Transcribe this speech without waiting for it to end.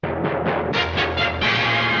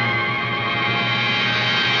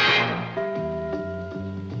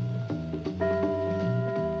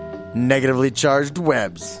negatively charged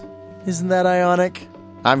webs. Isn't that ionic?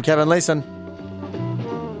 I'm Kevin Layson.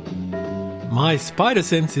 My spider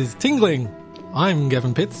sense is tingling. I'm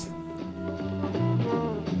Gavin Pitts.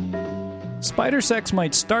 Spider sex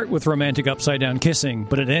might start with romantic upside-down kissing,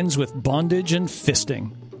 but it ends with bondage and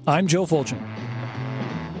fisting. I'm Joe Fulgen.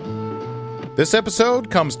 This episode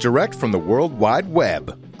comes direct from the World Wide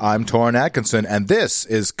Web. I'm Torrin Atkinson, and this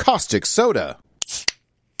is Caustic Soda.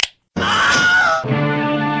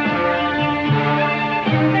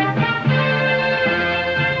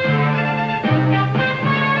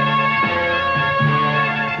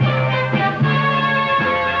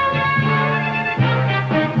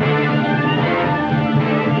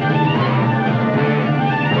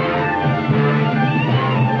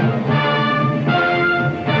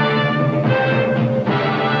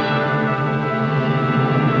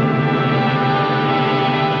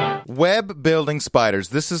 Web building spiders.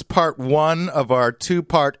 This is part one of our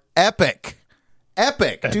two-part epic.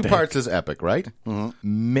 Two parts is epic, right?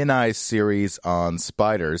 Mm-hmm. Mini series on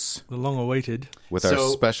spiders. The long-awaited. With our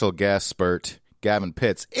special guest, Spurt, Gavin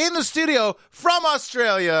Pitts, in the studio from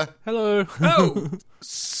Australia. Hello. Oh!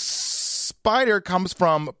 Spider comes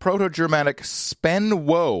from Proto-Germanic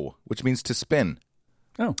spenwo, which means to spin.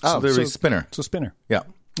 Oh, so literally spinner. So spinner. Yeah.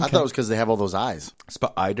 I thought it was because they have all those eyes.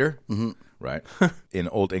 Spider. Mm-hmm. Right. In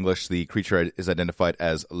Old English, the creature is identified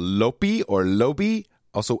as Lopi or Lobi,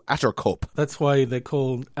 also Atterkop. That's why they're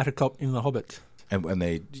called Atterkop in The Hobbit. And when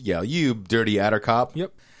they yell, "You dirty Atterkop."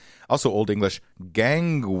 Yep. Also Old English,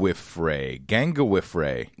 Gangwifre.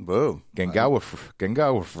 Whoa.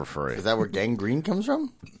 Gangawifre. Is that where gangrene comes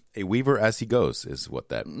from? A weaver as he goes is what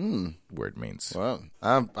that word means. Well,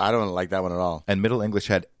 I don't like that one at all. And Middle English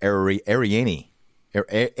had Ariane.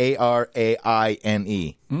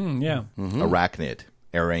 Araine. Yeah. Mm-hmm. Arachnid.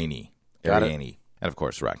 Ariane. And of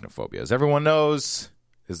course, arachnophobia, as everyone knows,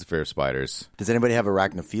 is the fear of spiders. Does anybody have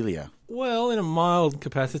arachnophilia? Well, in a mild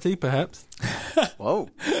capacity, perhaps. Whoa.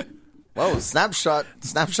 Snapshot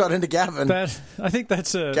into Gavin. I think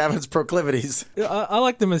that's a... Gavin's proclivities. I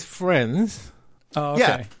like them as friends. Oh, okay.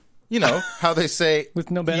 Yeah. You know, how they say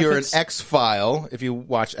With no you're an benefits? X-File if you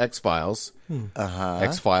watch X-Files.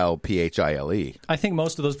 X-File, Phile. I think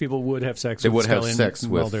most of those people would have sex They with would have Scully sex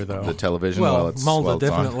and with Mulder, though. the television Well, while it's Mulder, on.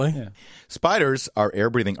 definitely. Yeah. Spiders are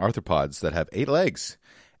air-breathing arthropods that have 8 legs.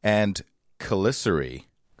 And chelicerae,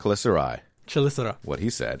 Chelicera. what he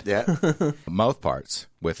said, Yeah. mouth parts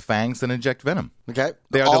with fangs that inject venom. Okay.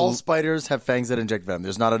 They are all spiders have fangs that inject venom.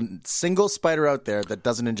 There's not a single spider out there that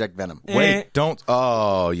doesn't inject venom. Wait, don't.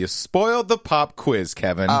 Oh, you spoiled the pop quiz,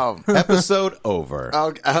 Kevin. Oh. Episode over.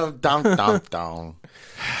 Down.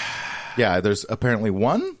 Yeah, there's apparently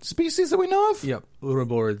one species that we know of. Yep.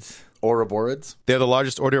 Uroborids. Ouroboros. They're the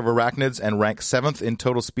largest order of arachnids and rank 7th in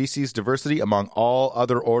total species diversity among all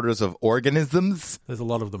other orders of organisms. There's a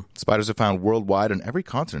lot of them. Spiders are found worldwide on every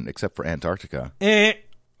continent except for Antarctica.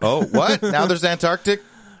 Oh, what? Now there's Antarctic?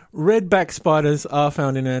 Redback spiders are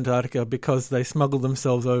found in Antarctica because they smuggle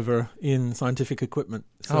themselves over in scientific equipment.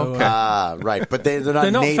 So, Okay. Right. But they're not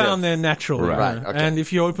they're not native. found there naturally. Right, okay. And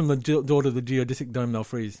if you open the door to the geodesic dome, they'll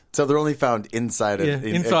freeze. So they're only found inside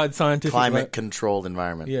inside scientific climate-controlled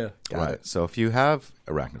environment. Yeah. Got it. So if you have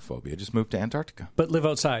arachnophobia, just move to Antarctica. But live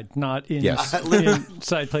outside, not in Yes.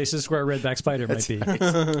 inside places where a redback spider might be.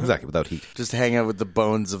 Exactly, without heat. Just hang out with the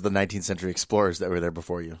bones of the 19th century explorers that were there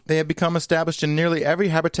before you. They have become established in nearly every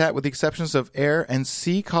habitat with the exceptions of air and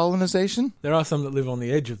sea colonization. There are some that live on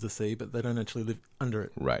the edge of the sea, but they don't actually live under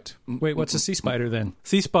it. Right. Wait, what's a sea spider then?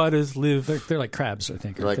 Sea spiders live... They're like crabs, I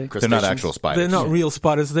think. They're Aren't like they? They're not crustaceans. actual spiders. They're not real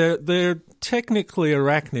spiders. They're technically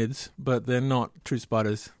arachnids, but they're not true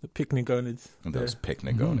spiders. They're pycnogonids. Those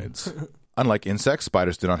pycnogonids. Unlike insects,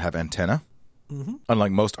 spiders do not have antennae.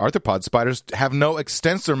 Unlike most arthropods, spiders have no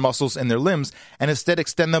extensor muscles in their limbs and instead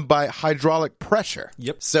extend them by hydraulic pressure.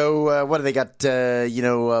 Yep. So what do they got?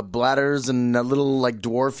 Bladders and little like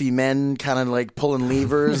dwarfy men kind of like pulling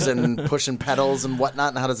levers and pushing pedals and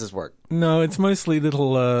whatnot. And how does this work? No, it's mostly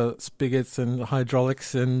little spigots and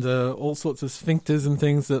hydraulics and all sorts of sphincters and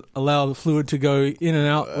things that allow the fluid to go in and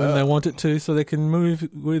out when they want it to, so they can move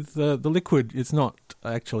with the liquid. It's not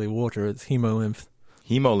actually water, it's hemolymph.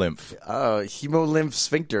 Hemolymph. Hemolymph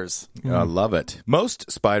sphincters. I love it.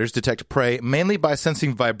 Most spiders detect prey mainly by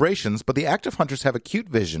sensing vibrations, but the active hunters have acute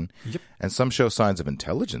vision, and some show signs of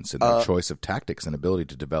intelligence in their choice of tactics and ability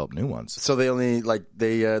to develop new ones. So they only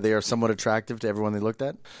they are somewhat attractive to everyone they looked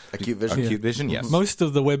at. Acute vision. Acute vision, yes. Most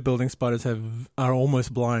of the web building spiders are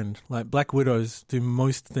almost blind. Like black widows do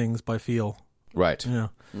most things by feel. Right. Yeah.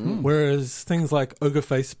 Whereas things like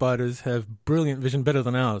ogre-faced spiders have brilliant vision, better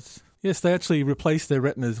than ours. Yes, they actually replace their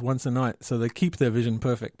retinas once a night, so they keep their vision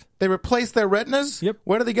perfect. They replace their retinas? Yep.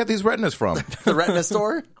 Where do they get these retinas from? The retina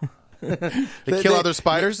store? They kill other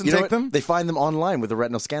spiders and you know take what? them? They find them online with a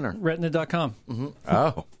retinal scanner. Retina.com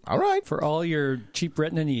Oh, all right. for all your cheap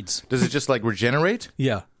retina needs. Does it just like regenerate?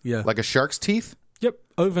 Yeah. Like a shark's teeth? Yep,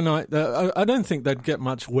 overnight. I don't think they'd get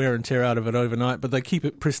much wear and tear out of it overnight, but they keep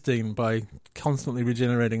it pristine by constantly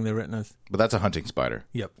regenerating their retinas. But that's a hunting spider.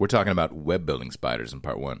 Yep. We're talking about web-building spiders in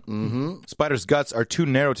part one. Mm-hmm. Spiders' guts are too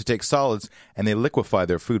narrow to take solids, and they liquefy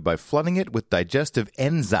their food by flooding it with digestive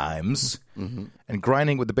enzymes and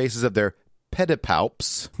grinding with the bases of their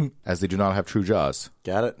pedipalps, as they do not have true jaws.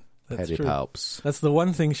 Got it? That's true. Pedipalps. That's the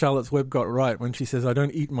one thing Charlotte's Web got right when she says, I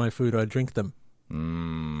don't eat my food, I drink them.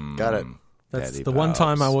 Got it. That's Pedipalps. the one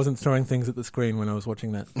time I wasn't throwing things at the screen when I was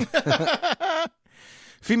watching that.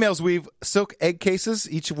 Females weave silk egg cases,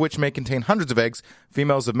 each of which may contain hundreds of eggs.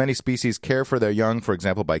 Females of many species care for their young, for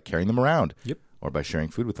example, by carrying them around. Yep. Or by sharing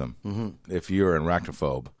food with them. If you're an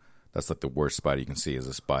arachnophobe, that's like the worst spider you can see is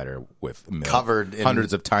a spider with Covered in-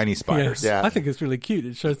 hundreds of tiny spiders. Yeah. I think it's really cute.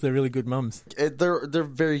 It shows they're really good mums. They're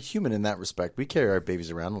very human in that respect. We carry our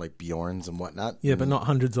babies around like Bjorns and whatnot. Yeah, but not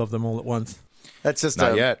hundreds of them all at once. That's just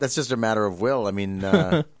Not yet. That's just a matter of will. I mean,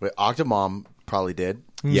 Octomom probably did.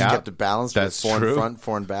 Yeah, She kept it balanced with that's four true. in front,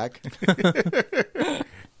 four in back.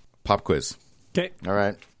 Pop quiz. Okay. All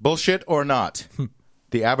right. Bullshit or not?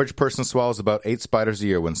 The average person swallows about 8 spiders a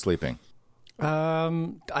year when sleeping.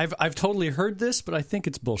 I've totally heard this, but I think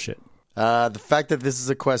it's bullshit. The fact that this is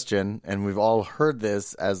a question and we've all heard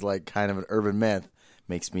this as like kind of an urban myth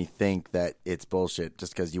makes me think that it's bullshit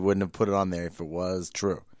just because you wouldn't have put it on there if it was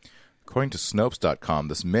true. According to Snopes.com,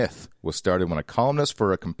 this myth was started when a columnist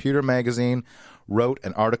for a computer magazine wrote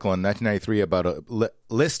an article in 1993 about a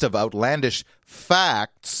list of outlandish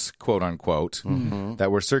facts, quote unquote,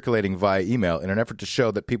 that were circulating via email in an effort to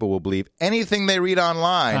show that people will believe anything they read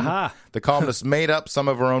online. Aha. The columnist made up some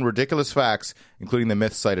of her own ridiculous facts, including the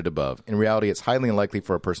myth cited above. In reality, it's highly unlikely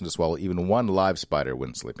for a person to swallow even one live spider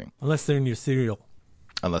when sleeping, Unless they're in your cereal.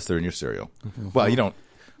 unless they're in your cereal. Well, you don't.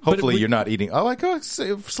 Hopefully, you're not eating. Oh, like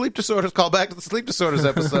sleep disorders. Call back to the sleep disorders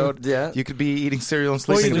episode. Yeah. You could be eating cereal and Or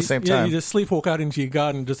sleeping you at the just- same Yeah, time. you just sleepwalk out into your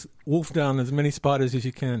garden, just wolf down as many spiders as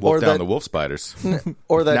you can. Wolf Or down that- the wolf spiders.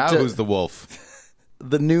 Or that Now who's the wolf?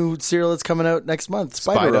 the new cereal that's coming out next month,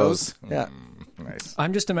 Spider Rose. Yeah. Nice.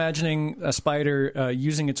 I'm just imagining a spider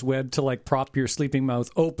using its web to like prop your sleeping mouth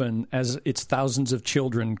open as its thousands of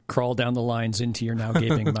children crawl down the lines into your now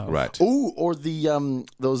gaping mouth. Right. Ooh, or the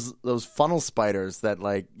those funnel spiders that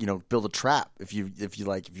like build a trap if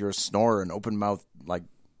you're a snorer, an open mouth like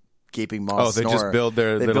gaping maw. Oh, they just snorer. build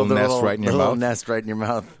their They little build their nest right in your little mouth? nest right in your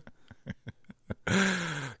mouth.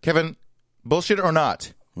 Kevin, bullshit or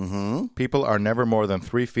not? Mm-hmm. People are never more than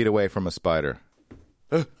 3 feet away from a spider.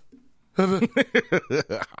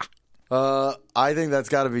 I think that's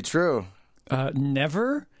got to be true.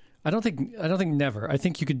 Never. I don't think never. I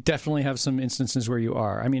think you could definitely have some instances where you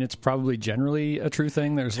are. I mean, it's probably generally a true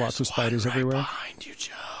thing. There's lots of spiders everywhere. Behind you,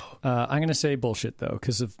 Joe. I'm going to say bullshit though,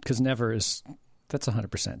 because never is. That's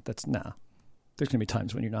 100%. That's nah. There's going to be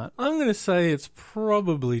times when you're not. I'm going to say it's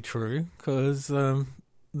probably true because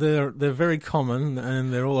they're very common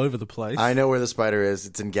and they're all over the place. I know where the spider is.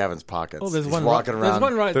 It's in Gavin's pockets. Oh, there's He's one walking right, around. There's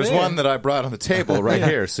one right There's there. one that I brought on the table right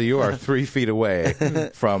here. So you are 3 feet away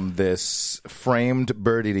from this framed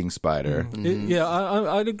bird-eating spider. Yeah,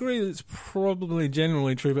 I'd agree that it's probably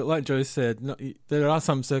generally true, but like Joe said, there are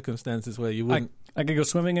some circumstances where you wouldn't. I could go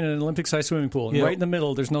swimming in an Olympic-sized swimming pool, and Yeah. right in the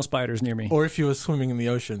middle, there's no spiders near me. Or if you were swimming in the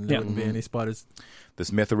ocean, there Yeah. wouldn't be any spiders.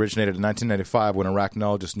 This myth originated in 1995 when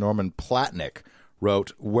arachnologist Norman Platnick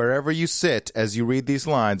wrote, "Wherever you sit as you read these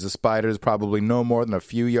lines, a spider is probably no more than a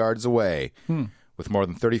few yards away." With more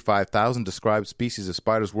than 35,000 described species of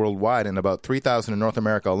spiders worldwide and about 3,000 in North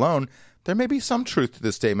America alone, there may be some truth to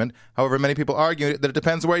this statement. However, many people argue that it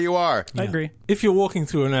depends where you are. I agree. If you're walking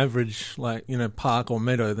through an average, park or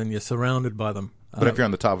meadow, then you're surrounded by them. But if you're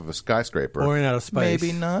on the top of a skyscraper, Or in outer space.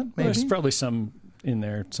 maybe not. Maybe. There's probably some in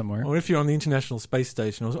there somewhere. Or if you're on the International Space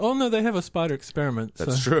Station. Oh, no, they have a spider experiment.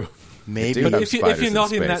 That's so. true. Maybe. They do have If you're spiders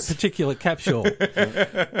not in that space. particular capsule.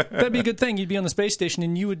 That'd be a good thing. You'd be on the space station,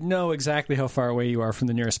 and you would know exactly how far away you are from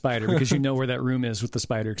the nearest spider because you know where that room is with the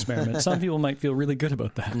spider experiment. Some people might feel really good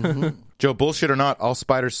about that. Joe, bullshit or not, all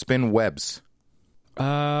spiders spin webs.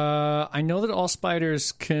 I know that all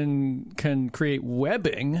spiders can create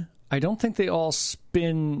webbing. I don't think they all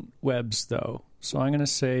spin webs, though. So I'm going to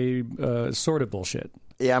say sort of bullshit.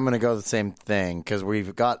 Yeah, I'm going to go the same thing because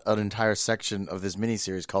we've got an entire section of this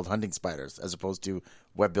miniseries called Hunting Spiders as opposed to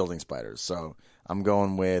Web Building Spiders. So I'm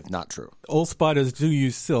going with not true. All spiders do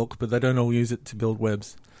use silk, but they don't all use it to build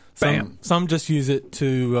webs. Bam. Some just use it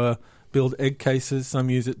to build egg cases. Some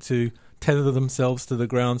use it to tether themselves to the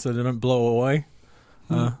ground so they don't blow away.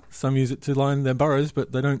 Some use it to line their burrows,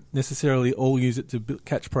 but they don't necessarily all use it to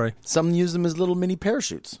catch prey. Some use them as little mini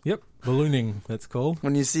parachutes. Yep, ballooning, that's called.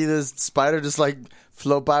 When you see this spider just like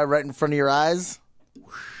float by right in front of your eyes.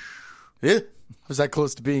 Yeah. Was that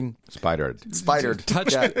close to being Spidered.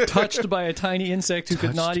 Touched by a tiny insect who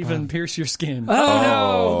could not even pierce your skin.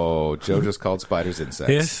 Oh, Joe just called spiders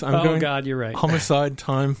insects. Yes, I'm Oh, going God, you're right. homicide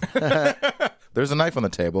time. There's a knife on the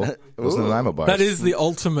table. Those are the Nanaimo bars. That is the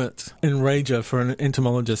ultimate enrager for an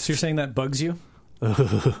entomologist. So you're saying that bugs you?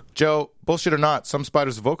 Joe, bullshit or not, some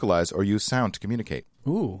spiders vocalize or use sound to communicate.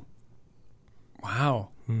 Ooh. Wow.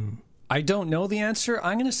 I don't know the answer.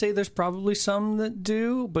 I'm going to say there's probably some that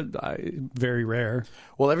do, but very rare.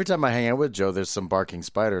 Well, every time I hang out with Joe, there's some barking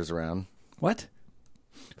spiders around. What?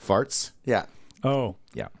 Farts? Yeah. Oh,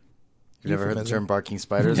 yeah. You've never heard the term barking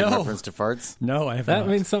spiders in No. reference to farts? No, I have That not.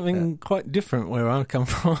 means something quite different where I come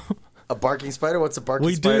from. A barking spider? What's a barking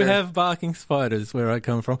We spider? do have barking spiders where I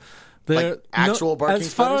come from. They're Like actual barking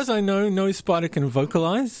As far spiders? as I know, no spider can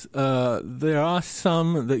vocalize. There are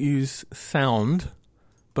some that use sound,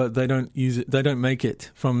 but they don't use it. They don't make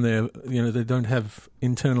it from their. They don't have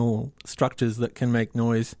internal structures that can make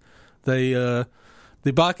noise. The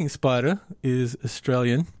barking spider is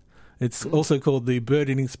Australian. It's also called the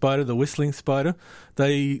bird-eating spider, the whistling spider.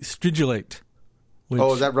 They stridulate.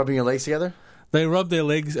 Oh, is that rubbing your legs together? They rub their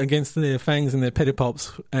legs against their fangs and their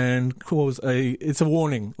pedipalps and cause it's a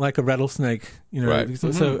warning, like a rattlesnake. Right.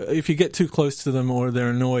 So if you get too close to them or they're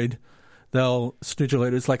annoyed, they'll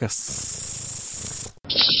stridulate. It's like a...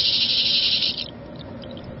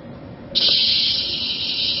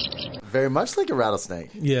 Very much like a rattlesnake.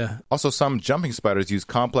 Yeah. Also, some jumping spiders use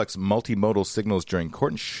complex multimodal signals during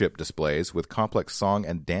courtship displays with complex song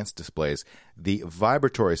and dance displays. The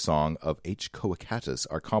vibratory song of H. coecatus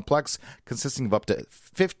are complex, consisting of up to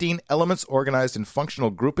 15 elements organized in functional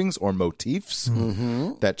groupings or motifs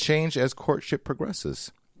that change as courtship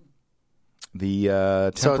progresses. The So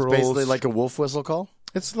it's temporals... basically like a wolf whistle call?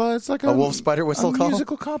 It's like A wolf spider whistle a call?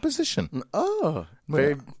 musical composition. Oh,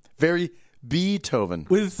 very, very Beethoven.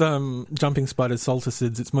 With jumping spiders,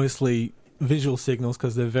 solsticids, it's mostly visual signals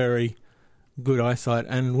because they're very good eyesight.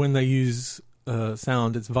 And when they use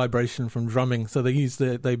sound, it's vibration from drumming. So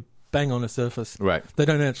they bang on a surface. Right. They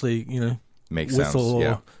don't actually, Make whistle sounds, or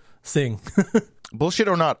yeah. sing. Bullshit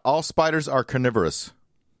or not, all spiders are carnivorous.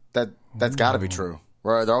 That's got to be true.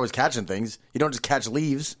 Or they're always catching things. You don't just catch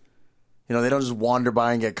leaves. They don't just wander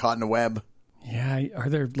by and get caught in a web. Yeah, are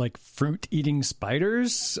there like fruit-eating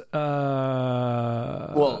spiders?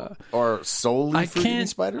 Well, or solely fruit-eating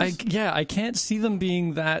spiders? I can't see them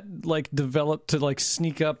being that like developed to like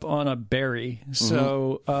sneak up on a berry.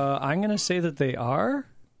 So I'm going to say that they are.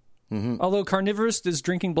 Although carnivorous, does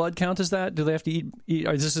drinking blood count as that? Do they have to eat?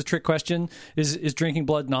 Is this a trick question? Is drinking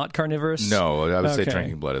blood not carnivorous? No, I would say Okay.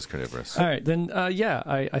 drinking blood is carnivorous. All right, then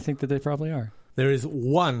I think that they probably are. There is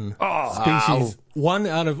one species. One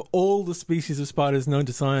out of all the species of spiders known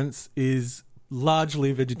to science is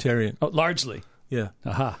largely vegetarian. Oh, largely. Yeah.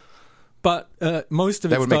 Aha. But most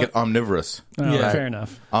of That its would make diet, it omnivorous, Oh, Yeah. fair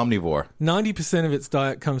enough. omnivore. 90% of its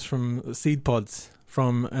diet comes from seed pods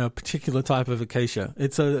from a particular type of acacia.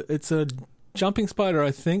 It's a jumping spider,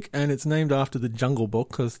 I think, and it's named after the Jungle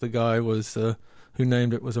Book because the guy who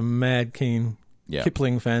named it was a mad keen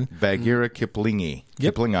Kipling fan. Bagheera Kiplingi.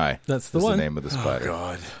 Yep. Kiplingi. That's the is one. the name of the spider.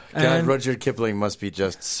 God, And- Rudyard Kipling must be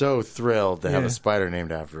just so thrilled to have Yeah. a spider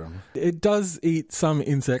named after him. It does eat some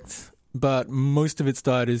insects, but most of its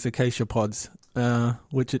diet is acacia pods,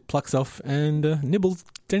 which it plucks off and nibbles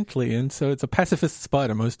gently. And so it's a pacifist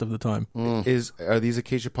spider most of the time. Are these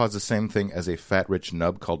acacia pods the same thing as a fat, rich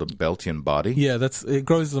nub called a Beltian body? Yeah, it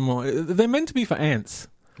grows them all. They're meant to be for ants.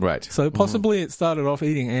 Right. So possibly it started off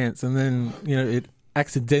eating ants and then, it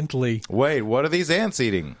accidentally... Wait, what are these ants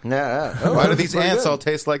eating? Yeah. Why do these Very ants good. all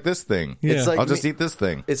taste like this thing? Yeah. It's like I'll just me- eat this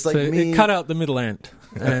thing. It's like So me. it cut out the middle ant.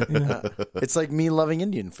 It's like me loving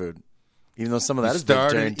Indian food, even though some of that is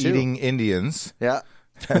vegetarian Started too. eating Indians, Yeah.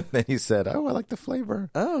 and then he said, "Oh, I like the flavor."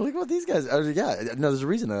 Oh, look what these guys. Yeah. No, there's a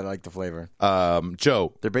reason I like the flavor.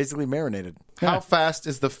 Joe, They're basically marinated. how fast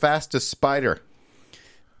is the fastest spider?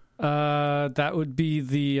 That would be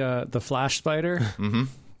the flash spider. Mm-hmm.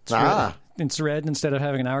 It's red. Instead of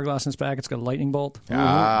having an hourglass in its back, it's got a lightning bolt.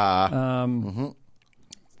 Ah,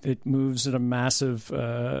 It moves at a massive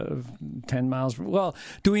 10 miles. Well,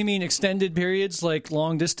 do we mean extended periods like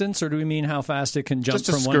long distance, or do we mean how fast it can jump Just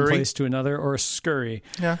a from one scurry. place to another, or a scurry?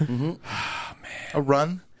 yeah. A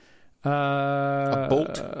run, A a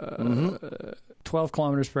bolt. 12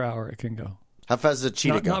 kilometers per hour it can go. How fast does a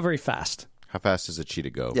cheetah go? Not very fast. How fast does a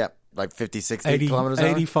cheetah go? Yeah, like 50, 60 80, kilometers an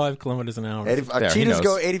hour? 85 kilometers an hour. There, he Cheetahs knows.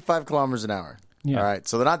 go 85 kilometers an hour. Yeah. All right,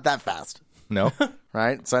 so they're not that fast, No?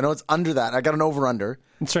 right? So I know it's under that. I got an over-under.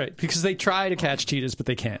 That's right, because they try to catch cheetahs, but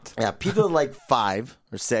they can't. Yeah, people are like 5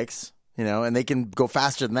 or 6, and they can go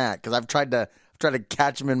faster than that because I've tried to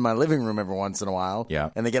catch them in my living room every once in a while.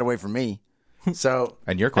 Yeah. And they get away from me. So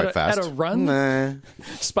And you're quite fast. At a run? nah.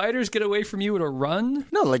 Spiders get away from you at a run?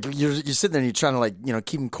 No, like you're sitting there and you're trying to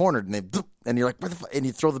keep them cornered and and you're like, where the and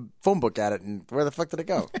you throw the phone book at it and where the fuck did it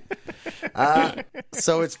go?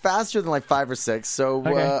 So it's faster than like 5 or 6. So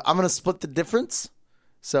Okay. I'm gonna split the difference.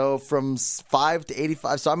 So from 5 to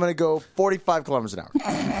 85. So I'm gonna go 45 kilometers an hour.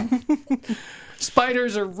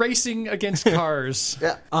 Spiders are racing against cars.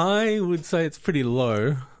 Yeah. I would say it's pretty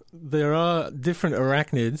low. There are different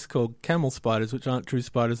arachnids called camel spiders, which aren't true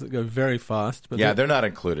spiders that go very fast. But Yeah, they're not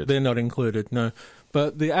included. they're not included, no.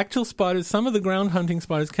 But the actual spiders, some of the ground hunting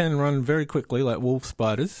spiders can run very quickly, like wolf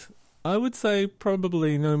spiders. I would say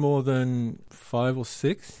probably no more than 5 or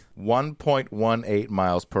 6. 1.18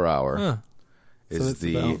 miles per hour Huh. So is that's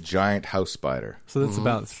the about- giant house spider. So that's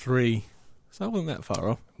about 3. So I wasn't that far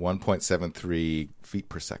off. 1.73 feet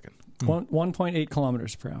per second. 1.8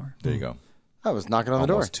 kilometers per hour. There you go. I was knocking on the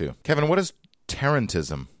door. Almost 2. Kevin, what is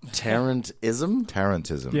tarantism? Tarantism?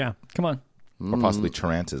 Tarantism. Yeah, come on. Or possibly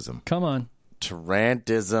tarantism. Come on.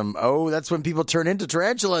 Tarantism. Oh, that's when people turn into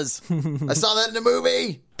tarantulas. I saw that in a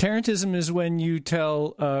movie. Tarantism is when you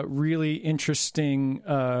tell really interesting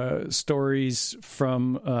stories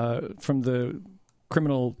from the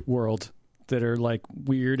criminal world that are like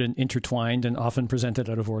weird and intertwined and often presented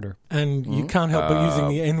out of order. And you can't help but using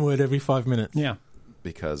the N-word every 5 minutes. Yeah.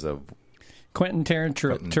 Because of Quentin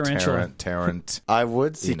Tarantula. Tarrant. I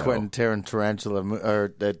would see You know. Quentin Tarantula or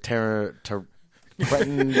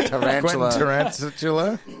Quentin Tarantula.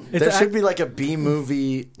 Tarantula? There should be like a B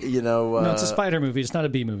movie, No, it's a spider movie. It's not a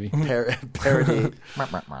B movie. parody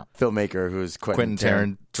filmmaker who's Quentin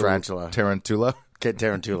Tarantula. Tarantula?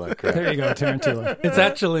 Tarantula, correct. There you go, Tarantula. It's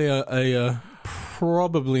actually a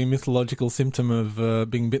probably mythological symptom of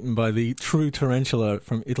being bitten by the true tarantula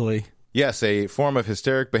from Italy. Yes, a form of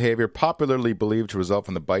hysteric behavior popularly believed to result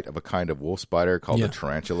from the bite of a kind of wolf spider called the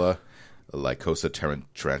tarantula, Lycosa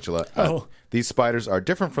tarantula. These spiders are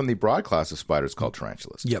different from the broad class of spiders called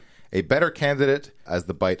tarantulas. Yep. A better candidate, as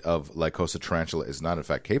the bite of Lycosa tarantula is not in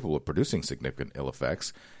fact capable of producing significant ill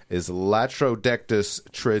effects, is Latrodectus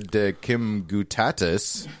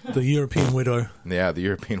tridechimbutatus. The European widow. Yeah, the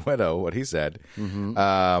European widow, what he said.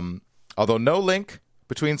 Although no link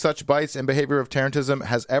between such bites and behavior of tarantism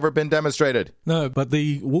has ever been demonstrated. No, but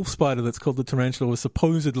the wolf spider that's called the tarantula was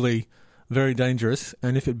supposedly very dangerous,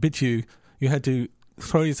 and if it bit you, you had to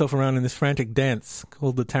throw yourself around in this frantic dance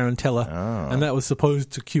called the tarantella, and that was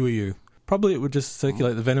supposed to cure you. Probably it would just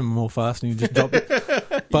circulate the venom more fast and you just drop it.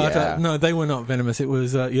 But no, they were not venomous. It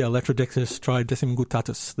was, Latrodectus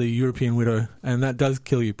tridechimbutatus, the European widow, and that does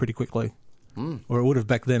kill you pretty quickly. Or it would have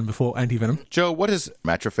back then before antivenom. Joe, what is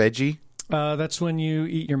matrophagy? That's when you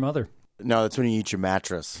eat your mother. No, that's when you eat your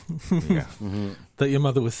mattress. Yeah. That your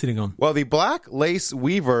mother was sitting on. Well, the black lace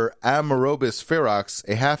weaver Amorobis ferox,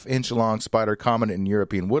 a half-inch-long spider common in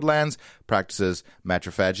European woodlands, practices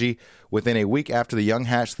matrophagy. Within a week after the young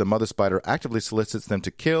hatch, the mother spider actively solicits them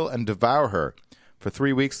to kill and devour her. For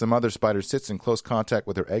 3 weeks, the mother spider sits in close contact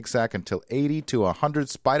with her egg sac until 80 to 100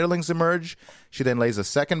 spiderlings emerge. She then lays a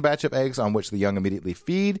second batch of eggs on which the young immediately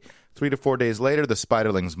feed. 3 to 4 days later, the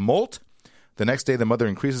spiderlings molt. The next day, the mother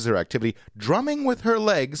increases her activity, drumming with her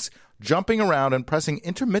legs, jumping around, and pressing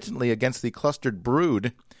intermittently against the clustered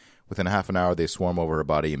brood. Within half an hour, they swarm over her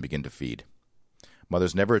body and begin to feed.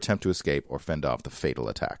 Mothers never attempt to escape or fend off the fatal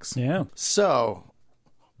attacks. Yeah. So,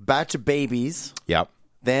 batch of babies, Yep.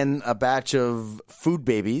 then a batch of food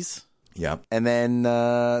babies, Yep. and then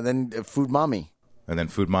food mommy. And then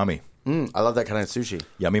food mommy. I love that kind of sushi.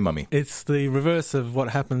 Yummy mummy. It's the reverse of what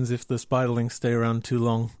happens if the spiderlings stay around too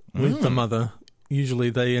long with the mother. Usually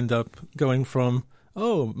they end up going from,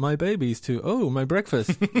 oh, my babies, to, oh, my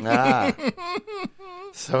breakfast.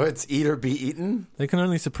 So it's eat or be eaten? They can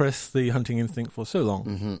only suppress the hunting instinct for so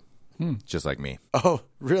long. Just like me. Oh,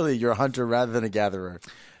 really? You're a hunter rather than a gatherer.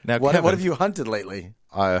 Now, What Kevin, have you hunted lately?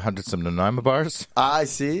 I hunted some Nanaima bars. I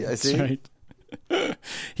see. That's right.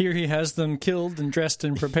 Here he has them killed and dressed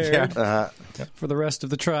and prepared for the rest of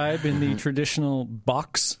the tribe in the traditional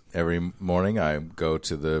box. Every morning, I go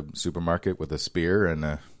to the supermarket with a spear and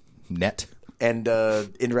a net. And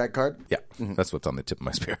indirect card? Yeah, that's what's on the tip of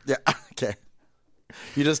my spear. Yeah, okay.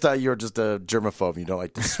 You just thought you were just a germaphobe. You don't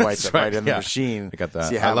like to swipe it right in the machine. I got that.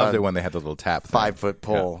 So you I have loved a it when they had the little tap. 5-foot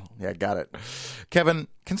pole. Yeah, got it. Kevin,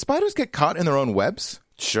 can spiders get caught in their own webs?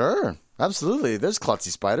 Sure. Absolutely. There's klutzy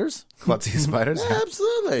spiders. Klutzy spiders? Yeah,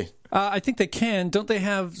 absolutely. I think they can. Don't they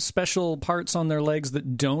have special parts on their legs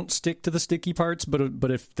that don't stick to the sticky parts?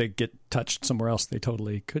 But if they get touched somewhere else, they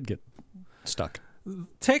totally could get stuck.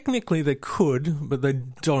 Technically, they could, but they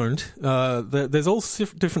don't. There's all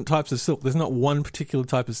different types of silk. There's not one particular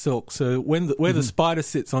type of silk. So where the spider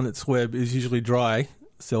sits on its web is usually dry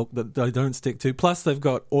silk that they don't stick to. Plus, they've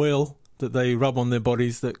got oil that they rub on their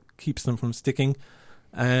bodies that keeps them from sticking,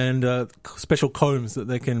 and special combs that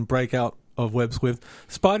they can break out of webs with.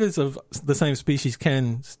 Spiders of the same species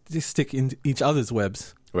can stick in each other's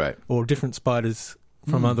webs, Right. or different spiders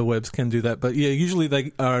from other webs can do that. But yeah, usually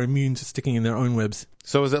they are immune to sticking in their own webs.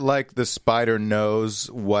 So is it like the spider knows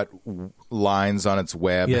what lines on its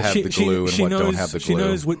web Yeah, have the glue and what don't have the glue? She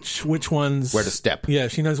knows which ones Where to step. Yeah,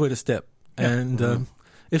 she knows where to step. And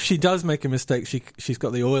if she does make a mistake, she's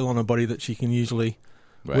got the oil on her body that she can usually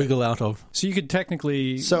wiggle out of. So you could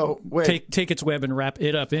technically wait. take its web and wrap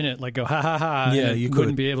it up in it, like go ha ha ha. Yeah, and you wouldn't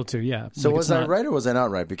could. be able to. Yeah. So Like, was it's I not- right or was I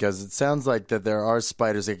not right? Because it sounds like that there are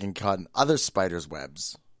spiders that can caught in other spiders'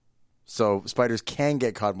 webs. So spiders can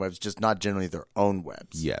get caught in webs, just not generally their own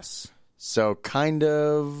webs. Yes. So kind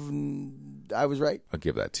of, I was right. I'll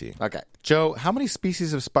give that to you. Okay. Joe, how many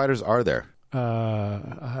species of spiders are there?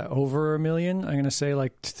 Over 1 million. I'm going to say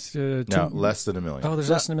like No, less than 1 million. Oh, there's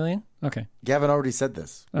less than 1 million. Okay, Gavin already said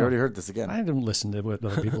this. We already heard this again. I don't listen to what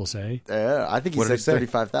other people say. I think he What did said he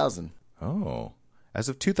say? 35,000. Oh. As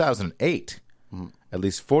of 2008, at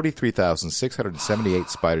least 43,678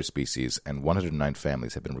 spider species and 109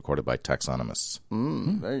 families have been recorded by taxonomists.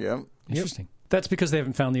 There you go. Interesting. That's because they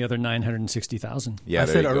haven't found the other 960,000. Yeah, I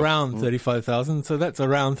there said you go. around 35,000, so that's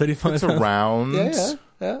around It's 35,000. around.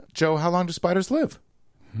 Yeah. Joe, how long do spiders live?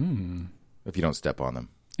 If you don't step on them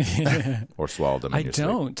or swallow them. In I your sleep.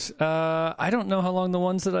 don't. I don't know how long the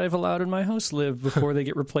ones that I've allowed in my house live before they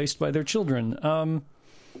get replaced by their children. About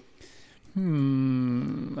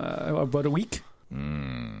a week.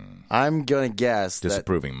 I'm going to guess that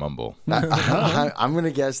Disapproving mumble. I'm going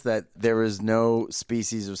to guess that there is no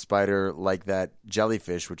species of spider like that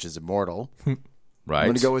jellyfish, which is immortal. Right. I'm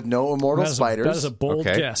going to go with no immortal spiders. That is a bold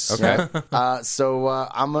Okay. guess. Okay. So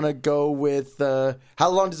I'm going to go with how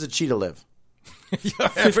long does a cheetah live?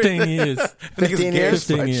 15 years. 15 years?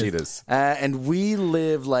 15 years. Cheetahs. And we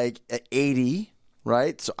live like at 80,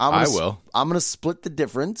 right? So I'm going to split the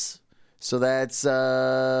difference. So that's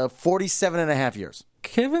 47 and a half years.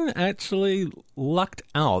 Kevin actually lucked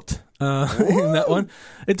out in that one.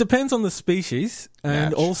 It depends on the species, and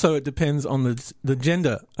Match. also it depends on the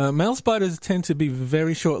gender. Male spiders tend to be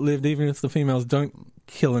very short-lived, even if the females don't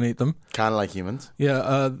kill and eat them. Kind of like humans.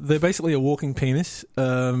 Yeah, they're basically a walking penis.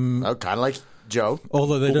 Kind of like Joe.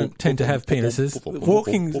 Although they don't tend to have penises,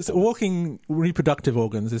 walking reproductive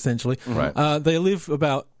organs essentially. Right. They live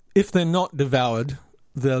about, if they're not devoured,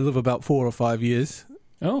 they'll live about 4 or 5 years.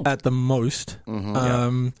 Oh. At the most.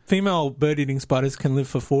 Female bird-eating spiders can live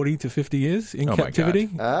for 40 to 50 years in Oh my God. captivity.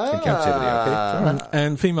 In captivity, okay.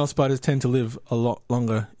 And female spiders tend to live a lot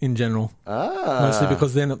longer in general. Mostly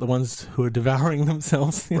because they're not the ones who are devouring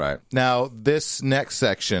themselves. Right. Now, this next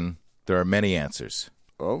section, there are many answers.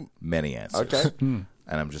 Oh, Many answers. okay. And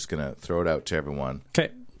I'm just going to throw it out to everyone.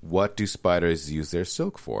 Okay. What do spiders use their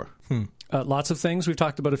silk for? Lots of things. We've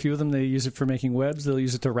talked about a few of them. They use it for making webs. They'll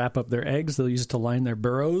use it to wrap up their eggs. They'll use it to line their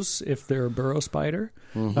burrows if they're a burrow spider.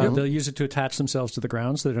 They'll use it to attach themselves to the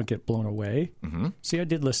ground so they don't get blown away. See, I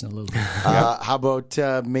did listen a little bit. How about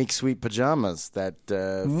make sweet pajamas that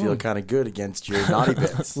feel kind of good against your naughty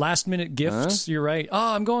bits? Last minute gifts. You're right.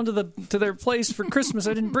 Oh, I'm going to their place for Christmas.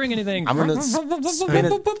 I didn't bring anything. I'm gonna spin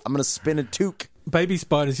it. I'm gonna spin a toque. Baby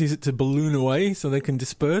spiders use it to balloon away so they can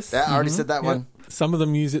disperse. I already said that one. Some of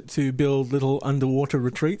them use it to build little underwater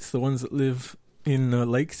retreats, the ones that live in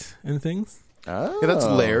lakes and things. Oh. Yeah, that's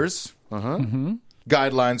layers.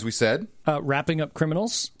 Guidelines, we said. Wrapping up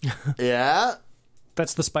criminals. Yeah.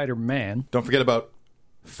 That's the Spider-Man. Don't forget about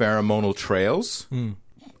pheromonal trails.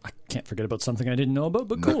 I can't forget about something I didn't know about,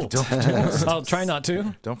 but cool. I'll try not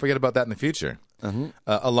to. Don't forget about that in the future.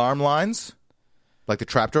 Alarm lines, like the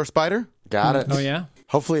trapdoor spider. Got it. Oh, yeah?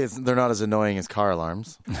 Hopefully they're not as annoying as car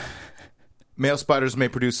alarms. Male spiders may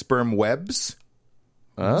produce sperm webs.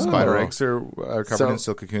 Spider eggs are covered in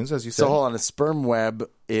silk cocoons, as you said. So hold on, a sperm web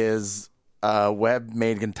is a web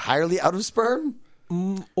made entirely out of sperm?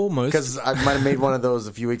 Almost. Because I might have made one of those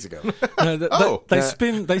a few weeks ago. No, they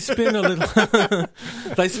spin a little.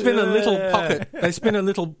 They spin a little pocket. They spin a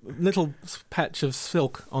little patch of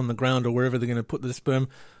silk on the ground or wherever they're going to put the sperm.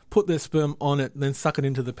 Put their sperm on it, and then suck it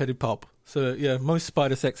into the pedipalp. So yeah, most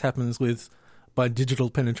spider sex happens by digital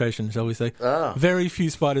penetration, shall we say? Oh. Very few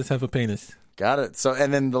spiders have a penis. Got it. So,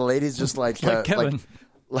 and then the ladies just like Kevin.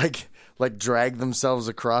 like drag themselves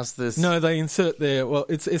across this. No, they insert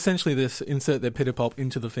it's essentially this: insert their pedipalp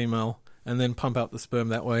into the female and then pump out the sperm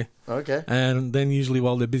that way. Okay. And then usually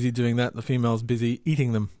while they're busy doing that, the female's busy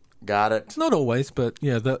eating them. Got it. Not always, but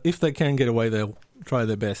yeah, if they can get away, they'll try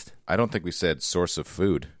their best. I don't think we said source of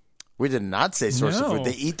food. We did not say source of No. food.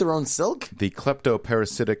 They eat their own silk? The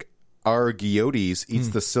kleptoparasitic Argiotes eats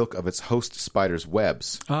the silk of its host spider's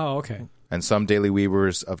webs. Oh, okay. And some daily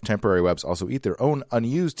weavers of temporary webs also eat their own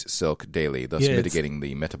unused silk daily, thus Yeah, mitigating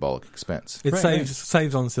the metabolic expense. It Right,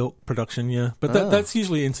 saves on silk production, yeah. But that's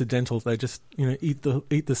usually incidental. They just eat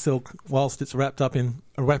the silk whilst it's wrapped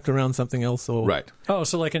around something else, or Right. Oh,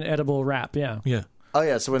 so like an edible wrap, yeah. yeah. Oh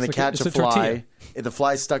yeah, so when they It's catch like a it's a fly, tortilla. if the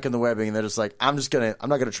fly's stuck in the webbing, and they're just like, I'm not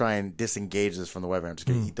gonna try and disengage this from the webbing. I'm just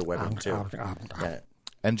gonna eat the webbing too. Yeah.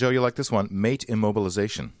 And Joe, you like this one? Mate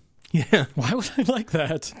immobilization. Yeah, Why would I like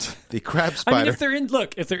that? The crab I spider. mean, if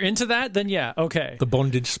they're into that, then yeah, okay. the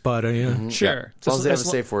bondage spider, yeah. Sure. As long as they have a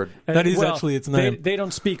safe word. That is actually its name. They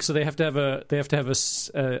don't speak, so they have to have a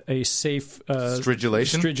safe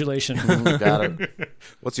Stridulation? Stridulation. Got it.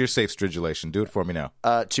 What's your safe stridulation? Do it for me now.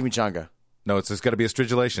 Chimichanga. No, it's got to be a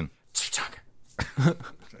stridulation. Chimichanga.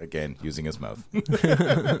 Again, using his mouth.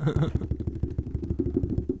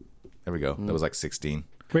 There we go. That was like 16.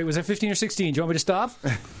 Wait, was that 15 or 16? Do you want me to stop?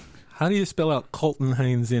 How do you spell out Colton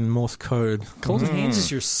Haynes in Morse code? Colton Haynes is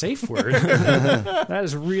your safe word. That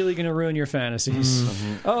is really going to ruin your fantasies.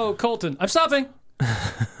 Oh, Colton, I'm stopping.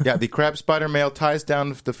 Yeah, the crab spider male ties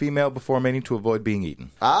down the female before mating to avoid being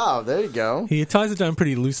eaten. Oh, there you go. He ties it down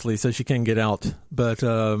pretty loosely so she can get out, but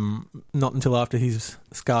not until after he's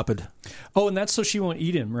scarpered. Oh, and that's so she won't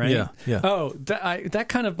eat him, right? Yeah. Oh, that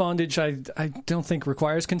kind of bondage I don't think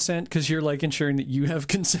requires consent because you're like ensuring that you have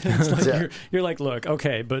consent. Like Yeah. you're like, look,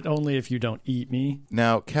 okay, but only if you don't eat me.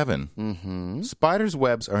 Now, Kevin, spiders'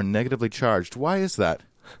 webs are negatively charged. Why is that?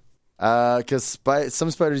 Because some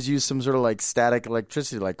spiders use some sort of like static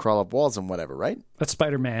electricity to like crawl up walls and whatever, right? That's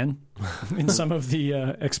Spider-Man in some of the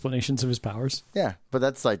explanations of his powers. Yeah, but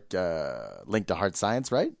that's like linked to hard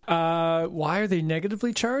science, right? Why are they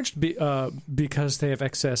negatively charged? Because they have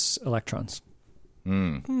excess electrons.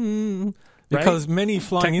 Because many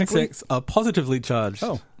flying Technically? insects are positively charged.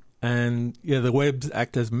 Oh. And yeah, the webs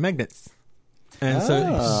act as magnets. And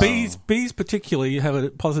so bees particularly have a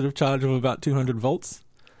positive charge of about 200 volts.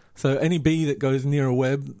 So any bee that goes near a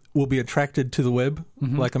web will be attracted to the web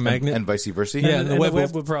like a magnet. And vice versa? Yeah, and the the web web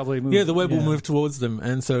will- will probably move. Yeah, the web will move towards them,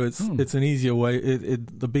 and so it's an easier way.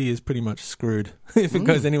 The bee is pretty much screwed if it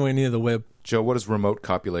goes anywhere near the web. Joe, what is remote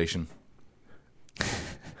copulation?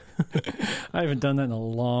 I haven't done that in a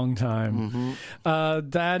long time.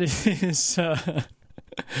 That is,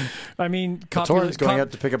 I mean, Torrent's going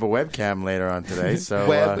up to pick up a webcam later on today. So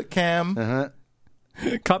Webcam.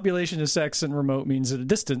 copulation is sex and remote means at a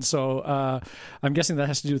distance. So I'm guessing that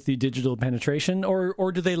has to do with the digital penetration,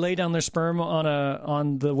 or do they lay down their sperm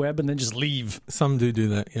on the web and then just leave? Some do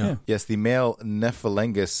that. Yeah. Yes, the male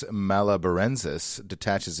Nephilengus malabarensis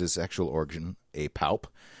detaches his sexual organ, a palp.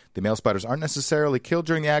 The male spiders aren't necessarily killed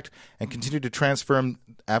during the act and continue to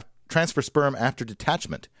transfer sperm after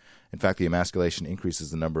detachment. In fact, the emasculation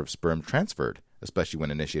increases the number of sperm transferred, especially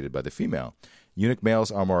when initiated by the female. Eunuch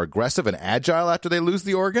males are more aggressive and agile after they lose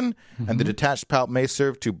the organ, and the detached palp may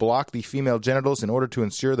serve to block the female genitals in order to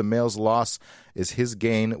ensure the male's loss is his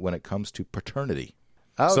gain when it comes to paternity.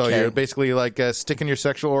 So Okay. you're basically like sticking your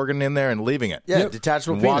sexual organ in there and leaving it. yeah,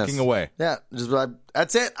 detachable And penis. walking away. Yeah, just like,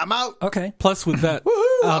 that's it. I'm out. Okay. Plus, with that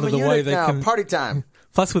Woohoo! out I'm of a the eunuch way, they now. can. Party time.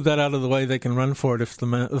 Plus, with that out of the way, they can run for it if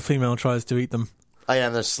the female tries to eat them. Oh yeah,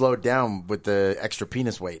 and they're slowed down with the extra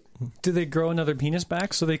penis weight. Do they grow another penis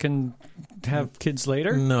back so they can have kids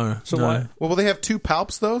later? No. So no. why? Well, will they have two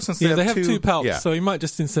palps, though? Since Yeah, they have two palps, Yeah. so you might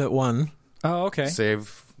just insert one. Oh, okay.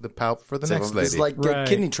 Save the palp for the So next it's lady. like Right.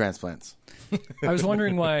 kidney transplants. I was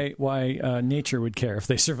wondering why nature would care if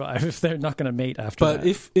they survive if they're not going to mate after But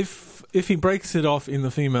that. if he breaks it off in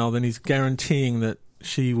the female, then he's guaranteeing that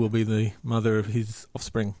she will be the mother of his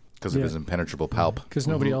offspring. Because of Yeah. his impenetrable palp. Because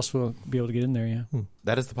nobody else will be able to get in there. Yeah.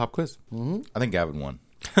 That is the pop quiz. I think Gavin won.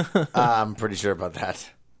 I'm pretty sure about that.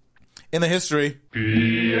 In the history,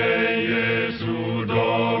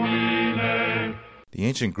 the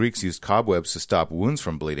ancient Greeks used cobwebs to stop wounds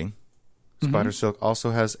from bleeding. Spider silk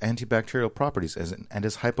also has antibacterial properties and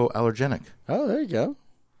is hypoallergenic. Oh, there you go.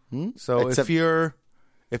 So Except-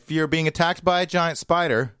 if you're being attacked by a giant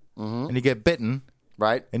spider and you get bitten,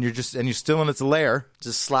 Right? and you're still in its lair,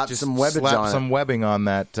 Just slap just some webbage slap on some it. webbing on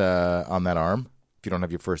that arm. If you don't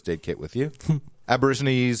have your first aid kit with you.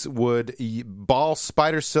 Aborigines would ball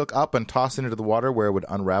spider silk up and toss it into the water where it would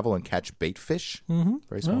unravel and catch bait fish.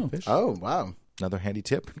 Very small fish. Oh, wow. Another handy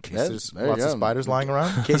tip in case Yeah, there's there you lots of go. spiders lying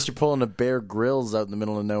around. In case you're pulling a Bear Grylls out in the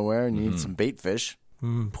middle of nowhere and you need some bait fish.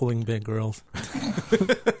 Pulling Bear Grylls.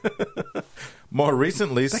 More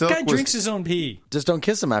recently, That silk guy was... drinks his own pee. Just don't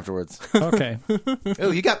kiss him afterwards. Okay. Oh,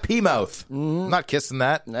 you got pea mouth. Not kissing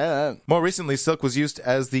that. Yeah. More recently, silk was used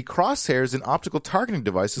as the crosshairs in optical targeting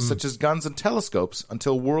devices such as guns and telescopes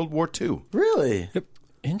until World War II. Really?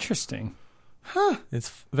 Interesting.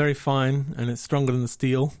 It's very fine and it's stronger than the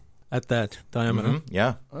steel at that diameter.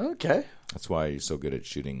 Yeah, Okay. that's why you're so good at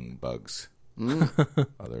shooting bugs.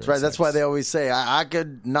 That's right. That's why they always say, I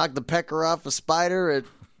could knock the pecker off a spider at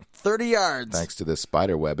 30 yards Thanks to the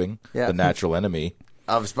spider webbing, Yeah. the natural enemy.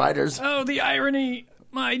 of spiders. Oh, the irony.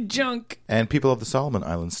 My junk. And people of the Solomon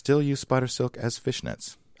Islands still use spider silk as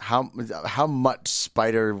fishnets. How much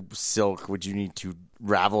spider silk would you need to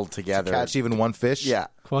ravel together? Catch even one fish? Yeah.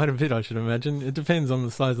 Quite a bit, I should imagine. It depends on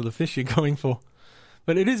the size of the fish you're going for.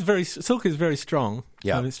 But it is silk is very strong.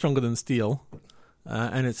 Yeah. And it's stronger than steel.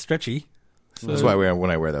 And it's stretchy. So, That's why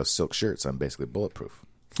when I wear those silk shirts, I'm basically bulletproof.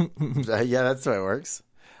 Yeah, that's how it works.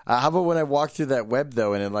 How about when I walk through that web,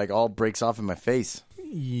 though, and it like all breaks off in my face?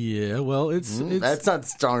 yeah, well, it's That's not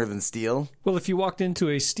stronger than steel. Well, if you walked into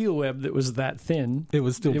a steel web that was that thin, it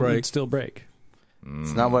would still it break. would still break.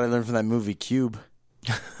 It's not what I learned from that movie Cube.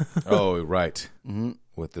 Oh, right.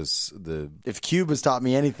 With If Cube has taught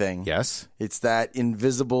me anything, yes? it's that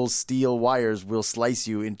invisible steel wires will slice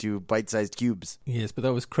you into bite-sized cubes. Yes, but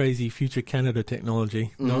that was crazy future Canada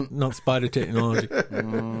technology, not spider technology.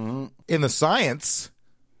 In the science,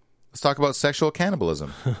 let's talk about sexual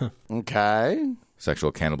cannibalism. Okay.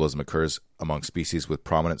 Sexual cannibalism occurs among species with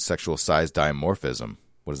prominent sexual size dimorphism.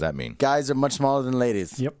 What does that mean? Guys are much smaller than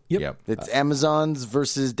ladies. Yep. Yep. It's Amazons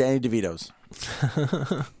versus Danny DeVito's.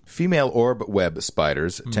 Female orb web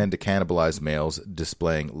spiders tend to cannibalize males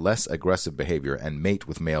displaying less aggressive behavior and mate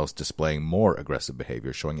with males displaying more aggressive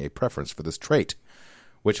behavior, showing a preference for this trait,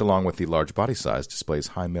 which, along with the large body size, displays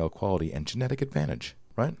high male quality and genetic advantage,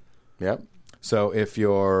 right? Yep. So if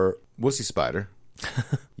you're wussy spider,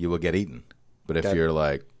 you will get eaten. But if you're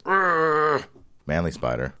like manly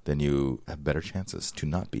spider, then you have better chances to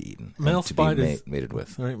not be eaten and Male to spiders- be mated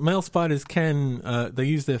with. Right. Male spiders can they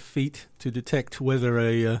use their feet to detect whether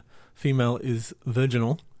a female is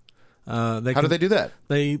virginal. How do they do that?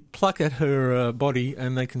 They pluck at her body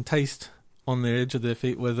and they can taste on the edge of their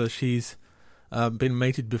feet whether she's been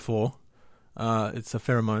mated before. It's a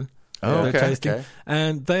pheromone. Oh, they're okay, tasting. okay.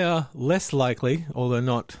 And they are less likely, although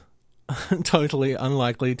not totally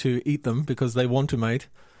unlikely, to eat them because they want to mate.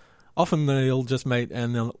 Often they'll just mate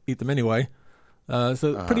and they'll eat them anyway.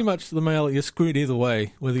 So pretty much the male, you're screwed either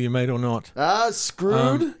way, whether you mate or not.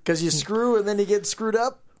 Screwed? Because you screw and then you get screwed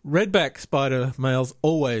up? Redback spider males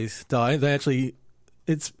always die. They actually,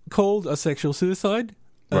 it's called a sexual suicide.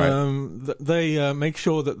 Right. They make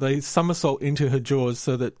sure that they somersault into her jaws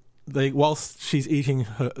so that whilst she's eating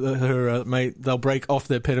her mate, they'll break off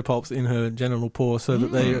their pedipalps in her genital pore so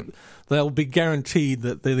that they'll be guaranteed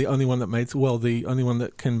that they're the only one that mates. Well, the only one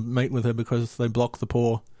that can mate with her because they block the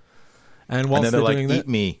pore. And whilst And then they're like, doing eat that,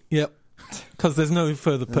 me. yep, because there's no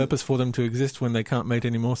further purpose for them to exist when they can't mate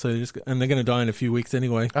anymore. So and they're going to die in a few weeks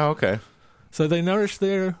anyway. Oh, okay. So they nourish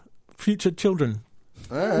their future children.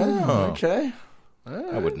 All right. Okay.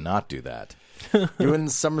 I would not do that. You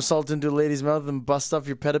wouldn't somersault into a lady's mouth and bust off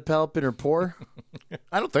your pedipalp in her pore?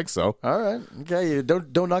 I don't think so. All right. Okay. You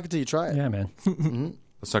don't knock it till you try it. Yeah, man.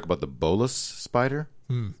 Let's talk about the bolus spider.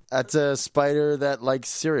 That's a spider that likes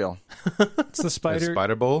cereal. It's the The spider.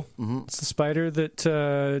 spider bowl. It's the spider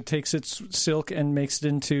that takes its silk and makes it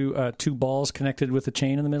into two balls connected with a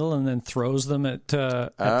chain in the middle, and then throws them at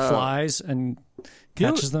flies and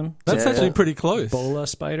catches them. That's Yeah. actually pretty close. Bola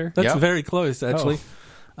spider. That's Yeah. very close, actually.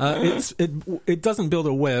 It doesn't build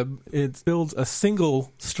a web. It builds a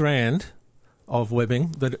single strand of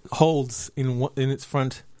webbing that it holds in its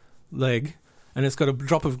front leg, and it's got a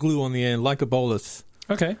drop of glue on the end, like a bolus.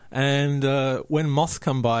 Okay. And when moths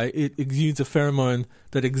come by, it exudes a pheromone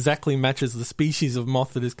that exactly matches the species of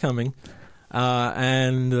moth that is coming,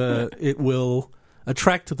 and it will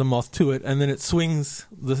attract the moth to it, and then it swings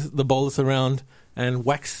the bolus around and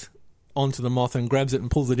whacks onto the moth and grabs it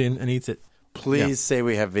and pulls it in and eats it. Please say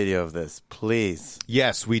we have video of this. Please.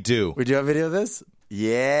 Yes, we do. We do have video of this?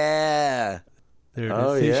 Yeah. There it is.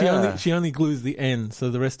 Oh, See, yeah. she only glues the end, so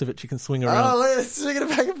the rest of it she can swing around. Oh, look at this. Swinging it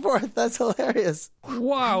back and forth. That's hilarious.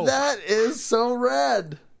 Wow. That is so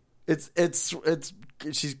rad. It's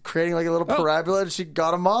she's creating like a little parabola and she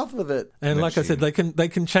got him off with it. And like I said, they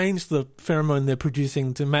can change the pheromone they're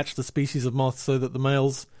producing to match the species of moth so that the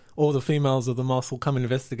males or the females of the moths will come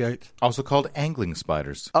investigate. Also called angling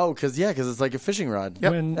spiders. Oh, because it's like a fishing rod.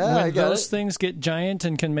 When, Yeah, I when got those it. things get giant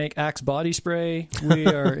and can make Axe body spray, we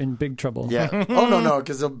are in big trouble. Yeah. Oh, no,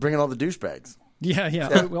 because they'll bring in all the douchebags.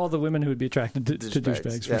 Yeah. All the women who would be attracted to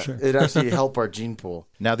douchebags, for Yeah. sure. It'd actually help our gene pool.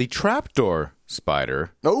 Now, the trapdoor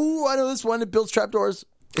spider Oh, I know this one. It builds trapdoors.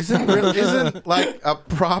 isn't like a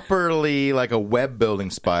properly like a web building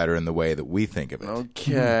spider in the way that we think of it.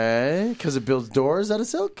 Okay. Because it builds doors out of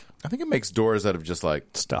silk? I think it makes doors out of just like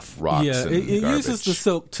Stuff. rocks Yeah, and it garbage. uses the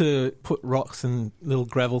silk to put rocks and little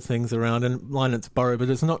gravel things around and line its burrow, but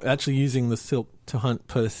it's not actually using the silk to hunt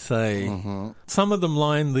per se. Mm-hmm. Some of them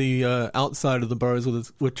line the outside of the burrows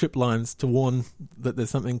with trip lines to warn that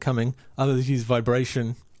there's something coming. Others use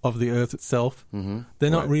vibration of the earth itself. Mm-hmm. They're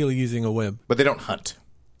not really using a web. But they don't hunt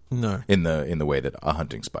No. in the way that a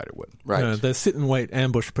hunting spider would. Right. No, they're sit and wait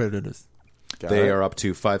ambush predators. Got They it. are up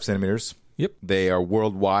to 5 centimeters. Yep. They are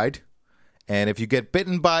worldwide. And if you get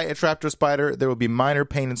bitten by a trapdoor spider, there will be minor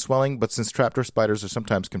pain and swelling. But since trapdoor spiders are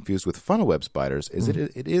sometimes confused with funnel web spiders,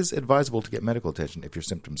 it is advisable to get medical attention if your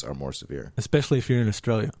symptoms are more severe. Especially if you're in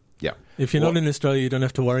Australia. Yeah. If you're not in Australia, you don't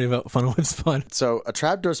have to worry about funnel web spider. So a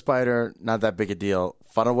trapdoor spider, not that big a deal.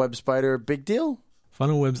 Funnel web spider, big deal?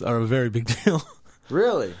 Funnel webs are a very big deal.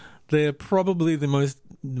 Really? They're probably the most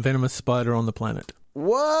venomous spider on the planet.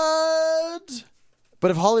 What? But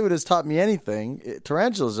if Hollywood has taught me anything,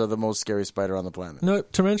 tarantulas are the most scary spider on the planet. No,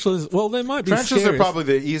 tarantulas, well, they might be Tarantulas scary. are probably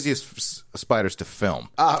the easiest spiders to film.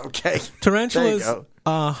 Ah, okay. Tarantulas There you go.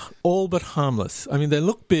 are all but harmless. I mean, they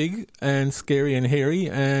look big and scary and hairy,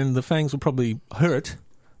 and the fangs will probably hurt,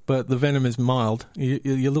 but the venom is mild.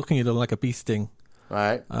 You're looking at it like a bee sting.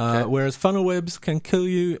 Right. Okay. Whereas funnel webs can kill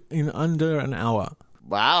you in under an hour.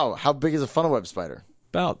 Wow. How big is a funnel web spider?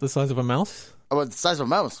 About the size of a mouse. Oh, it's the size of a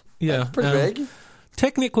mouse. Yeah. That's pretty big.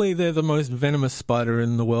 Technically, they're the most venomous spider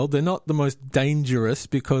in the world. They're not the most dangerous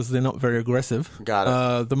because they're not very aggressive.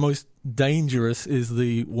 Got it. The most dangerous is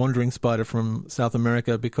the wandering spider from South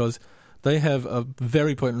America because they have a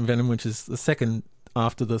very potent venom, which is the second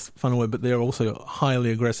after the funnel web, but they're also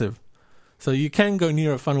highly aggressive. So you can go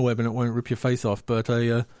near a funnel web and it won't rip your face off, but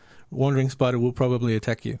a wandering spider will probably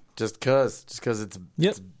attack you. Just because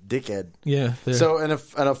it's dickhead. Yeah. So, and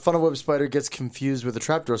a funnel web spider gets confused with a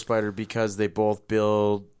trapdoor spider because they both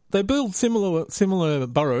build. They build similar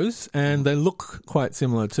burrows, and they look quite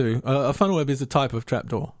similar too. A funnel web is a type of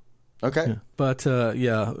trapdoor. Okay. Yeah. But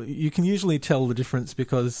you can usually tell the difference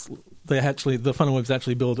because the funnel webs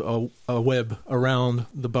actually build a web around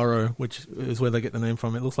the burrow, which is where they get the name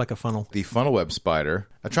from. It looks like a funnel. The funnel web spider,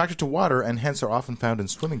 attracted to water and hence are often found in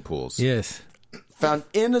swimming pools. Yes. Found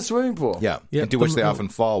in a swimming pool. Yeah, Yeah, into which the- they often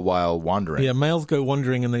fall while wandering. Yeah, males go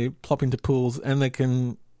wandering and they plop into pools and they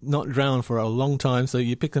can not drown for a long time. So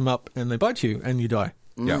you pick them up and they bite you and you die.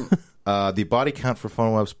 Yeah. The body count for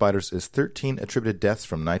funnel web spiders is 13 attributed deaths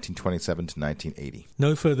from 1927 to 1980.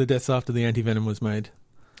 No further deaths after the antivenom was made.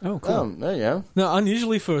 Oh, cool. Oh, there you go. Now,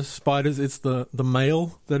 unusually for spiders, it's the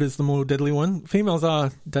male that is the more deadly one. Females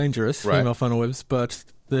are dangerous, Right. female funnel webs, but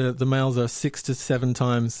the males are 6 to 7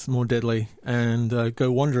 times more deadly and go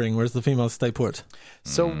wandering, whereas the females stay put.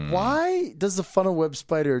 So why does the funnel web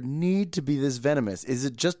spider need to be this venomous? Is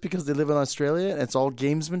it just because they live in Australia and it's all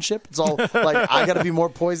gamesmanship? It's all like, I got to be more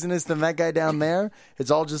poisonous than that guy down there?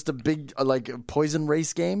 It's all just a big poison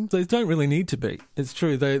race game? They don't really need to be. It's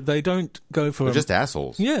true. They don't go for... They're just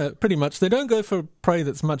assholes. Yeah, pretty much. They don't go for prey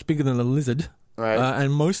that's much bigger than a lizard. Right.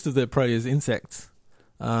 And most of their prey is insects.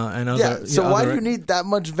 And other, So why other- do you need that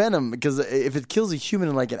much venom? Because if it kills a human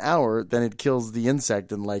in like an hour, then it kills the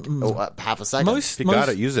insect in like half a second. Most, If you got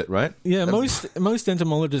it, use it, right? Yeah, most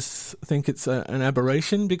entomologists think it's an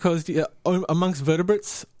aberration because amongst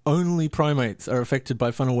vertebrates, only primates are affected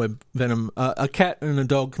by funnel web venom. A cat and a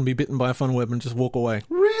dog can be bitten by a funnel web and just walk away.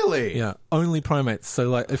 Really? Yeah, only primates.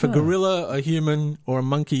 So, like, if a gorilla, a human, or a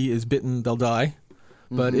monkey is bitten, they'll die.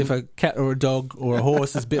 But if a cat or a dog or a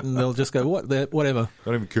horse is bitten, they'll just go, whatever.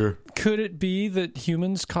 Don't even care. Could it be that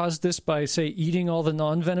humans caused this by, say, eating all the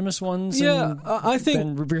non-venomous ones? Yeah, and I think...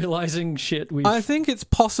 then realizing, shit, we've... I think it's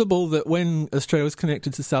possible that when Australia was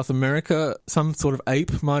connected to South America, some sort of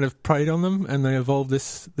ape might have preyed on them, and they evolved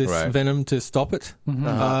this Right. venom to stop it.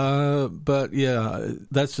 But yeah,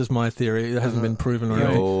 that's just my theory. It hasn't been proven or The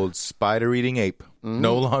anything. old spider-eating ape.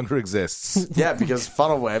 no longer exists. Yeah, because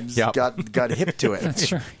funnel webs Yep. got hip to it.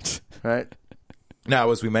 That's right. Right?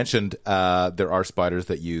 Now, as we mentioned, there are spiders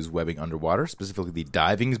that use webbing underwater, specifically the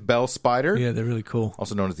diving bell spider, Yeah, they're really cool.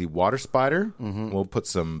 also known as the water spider. We'll put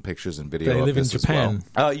some pictures and video They of live in this as Japan.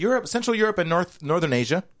 well. Europe, Central Europe, and Northern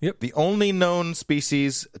Asia. Yep. The only known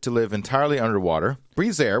species to live entirely underwater.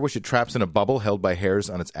 Breathes air, which it traps in a bubble held by hairs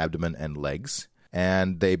on its abdomen and legs.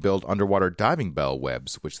 And they build underwater diving bell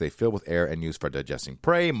webs, which they fill with air and use for digesting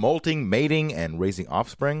prey, molting, mating, and raising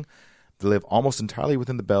offspring. They live almost entirely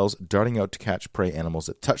within the bells, darting out to catch prey animals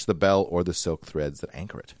that touch the bell or the silk threads that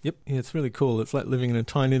anchor it. Yep, yeah, it's really cool. It's like living in a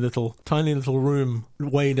tiny little room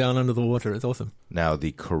way down under the water. It's awesome. Now,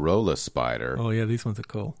 the Corolla spider. Oh yeah, these ones are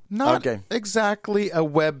cool. Not Okay. exactly a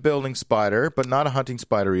web-building spider, but not a hunting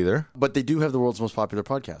spider either. But they do have the world's most popular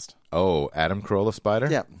podcast. Oh, Adam Corolla spider?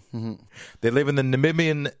 Yeah. They live in the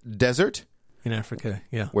Namibian desert, In Africa,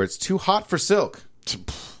 yeah. where it's too hot for silk.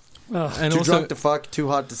 And Too also, drunk to fuck, too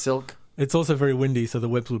hot to silk. it's also very windy, so the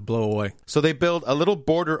webs would blow away. So they build a little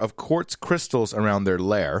border of quartz crystals around their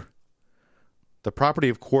lair. The property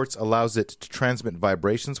of quartz allows it to transmit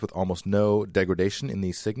vibrations with almost no degradation in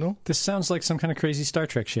the signal. This sounds like some kind of crazy Star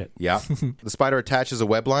Trek shit. Yeah. The spider attaches a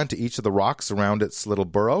web line to each of the rocks around its little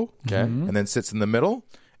burrow. Okay. And then sits in the middle.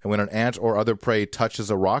 And when an ant or other prey touches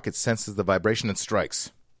a rock, it senses the vibration and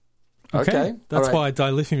strikes. Okay. That's All right. why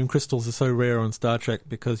dilithium crystals are so rare on Star Trek,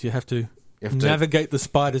 because you have to have to- navigate the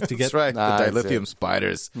spiders to get... That's right. Ah, The I dilithium see.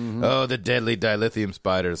 spiders. Oh, the deadly dilithium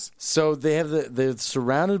spiders. So they're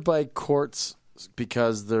surrounded by quartz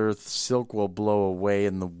because their silk will blow away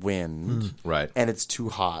in the wind, Right. and it's too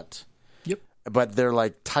hot. Yep. But they're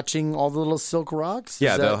like touching all the little silk rocks.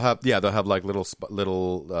 Yeah, Is they'll have like little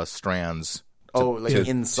strands. like to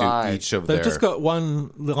inside. each of They've their. just got one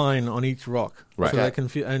line on each rock. Right. So Okay. they can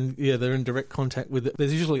feel, and yeah, they're in direct contact with it.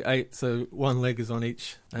 There's usually 8, so one leg is on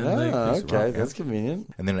each. And they, Okay, that's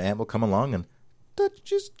convenient. And then an ant will come along and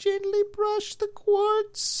just gently brush the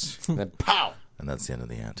quartz. Then pow. And that's the end of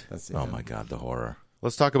the ant. That's the Oh end. my God, the horror.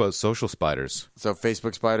 Let's talk about social spiders. So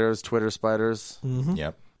Facebook spiders, Twitter spiders.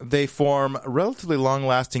 Yep. They form relatively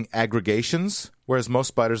long-lasting aggregations, whereas most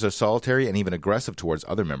spiders are solitary and even aggressive towards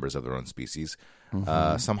other members of their own species.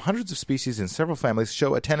 Some hundreds of species in several families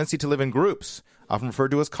show a tendency to live in groups, often referred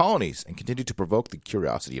to as colonies, and continue to provoke the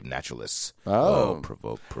curiosity of naturalists. Oh.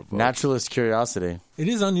 Provoke. Naturalist curiosity. It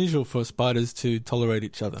is unusual for spiders to tolerate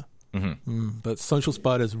each other. But social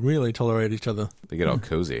spiders really tolerate each other. They get all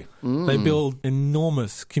cozy. They build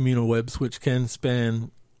enormous communal webs which can span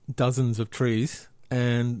dozens of trees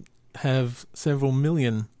and have several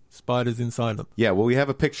million spiders inside them. Yeah, well, we have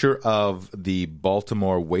a picture of the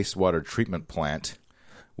Baltimore wastewater treatment plant,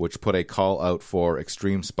 which put a call out for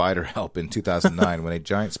extreme spider help in 2009 when a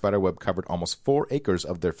giant spider web covered almost 4 acres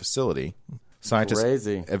of their facility. Scientists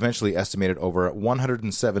Crazy. eventually estimated over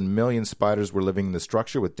 107 million spiders were living in the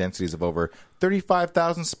structure with densities of over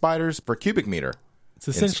 35,000 spiders per cubic meter. It's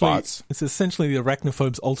essentially spots. the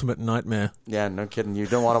arachnophobe's ultimate nightmare. Yeah, no kidding. You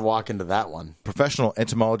don't want to walk into that one. Professional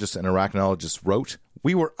entomologists and arachnologists wrote,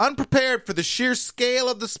 "We were unprepared for the sheer scale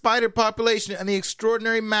of the spider population and the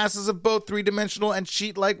extraordinary masses of both three-dimensional and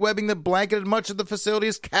sheet-like webbing that blanketed much of the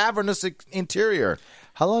facility's cavernous interior."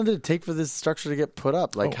 How long did it take for this structure to get put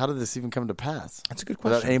up? Like, how did this even come to pass? That's a good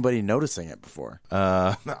Without question. anybody noticing it before.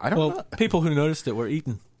 I don't know. Well, people who noticed it were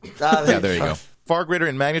eaten. Yeah, there you go. Far greater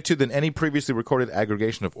in magnitude than any previously recorded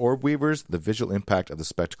aggregation of orb weavers, the visual impact of the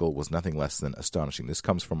spectacle was nothing less than astonishing. This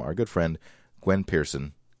comes from our good friend Gwen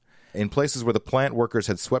Pearson. In places where the plant workers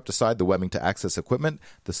had swept aside the webbing to access equipment,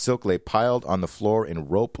 the silk lay piled on the floor in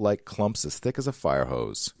rope-like clumps as thick as a fire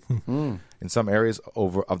hose. In some areas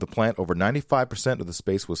of the plant, over 95% of the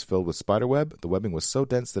space was filled with spiderweb. The webbing was so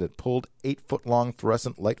dense that it pulled 8-foot-long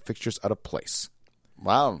fluorescent light fixtures out of place.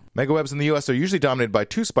 Wow. Megawebs in the U.S. are usually dominated by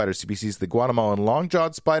 2 spider species, the Guatemalan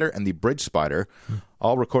long-jawed spider and the bridge spider.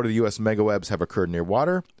 All recorded U.S. megawebs have occurred near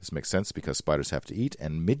water. This makes sense because spiders have to eat,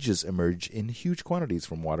 and midges emerge in huge quantities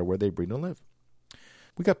from water where they breed and live.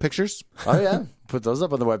 We got pictures. Oh, yeah. Put those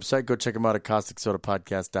up on the website. Go check them out at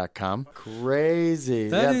causticsodapodcast.com. Crazy.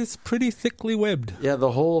 That is pretty thickly webbed. Yeah,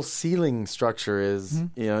 the whole ceiling structure is,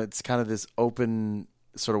 it's kind of this open,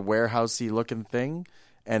 sort of warehousey looking thing,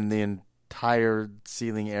 and the entire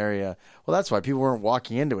ceiling area. Well, that's why people weren't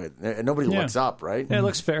walking into it. Nobody looks up, right? Yeah, it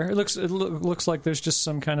looks fair. It looks like there's just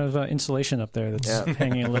some kind of insulation up there that's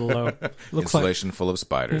hanging a little low. Looks like Insulation full of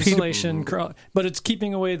spiders. Insulation, but it's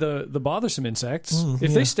keeping away the bothersome insects.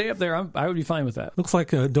 If they stay up there, I would be fine with that. looks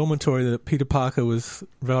like a dormitory that Peter Parker was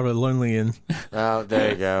rather lonely in. Oh,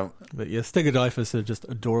 there you go. But yeah, Stegodipus are just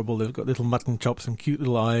adorable. They've got little mutton chops and cute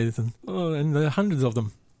little eyes, and there are hundreds of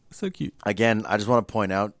them. So cute. Again, I just want to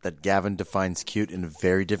point out that Gavin defines cute in a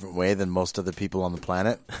very different way than most other people on the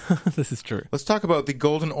planet. This is true. Let's talk about the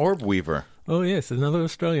golden orb weaver. Oh, yes, another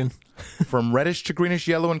Australian. From reddish to greenish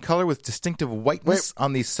yellow in color with distinctive whiteness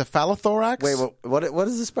on the cephalothorax. Wait, what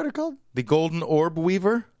is this spider called? The golden orb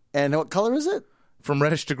weaver. And what color is it? From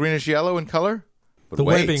reddish to greenish yellow in color. But The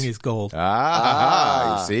wait. webbing is gold.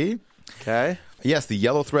 You see? Okay. Yes, the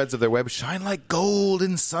yellow threads of their web shine like gold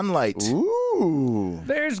in sunlight. Ooh.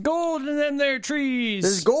 There's gold in them there trees.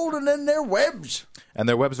 There's golden in their webs. And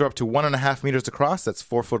their webs are up to 1.5 meters across. That's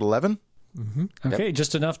 4'11". Okay,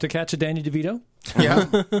 just enough to catch a Danny DeVito.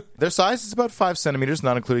 Yeah. Their size is about 5 centimeters,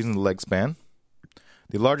 not including the leg span.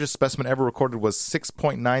 The largest specimen ever recorded was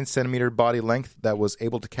 6.9 centimeter body length that was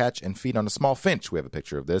able to catch and feed on a small finch. We have a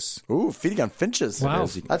picture of this. Ooh, feeding on finches. Wow,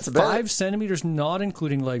 That's a bit. 5 centimeters, not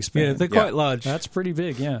including leg span. Yeah, they're quite large. That's pretty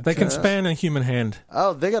big. Yeah, They can span a human hand.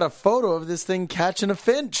 Oh, they got a photo of this thing catching a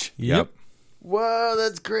finch. Yep. Whoa,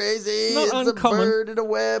 that's crazy. It's not uncommon. A bird in a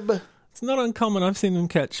web. It's not uncommon. I've seen them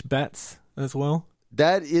catch bats as well.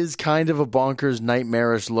 That is kind of a bonkers,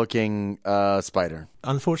 nightmarish looking spider.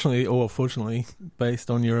 Unfortunately, or fortunately, based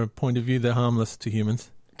on your point of view, they're harmless to humans.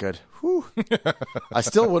 Good. Whew. I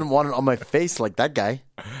still wouldn't want it on my face like that guy.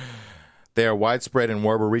 They are widespread in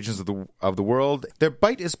warmer regions of the world. Their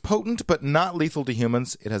bite is potent but not lethal to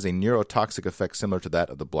humans. It has a neurotoxic effect similar to that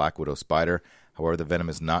of the black widow spider. However, the venom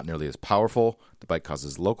is not nearly as powerful. The bite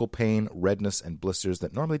causes local pain, redness, and blisters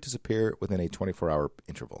that normally disappear within a 24-hour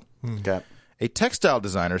interval. Okay. A textile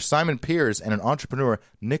designer, Simon Piers, and an entrepreneur,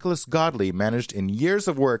 Nicholas Godley, managed in years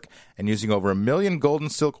of work and using over 1 million golden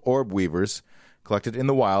silk orb weavers collected in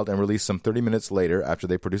the wild and released some 30 minutes later after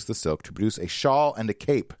they produced the silk to produce a shawl and a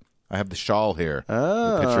cape. I have the shawl here.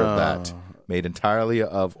 The picture of that. Made entirely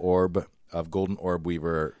of golden orb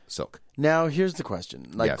weaver silk. Now, here's the question.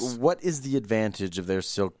 Yes. What is the advantage of their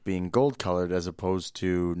silk being gold-colored as opposed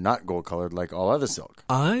to not gold-colored like all other silk?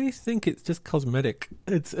 I think it's just cosmetic.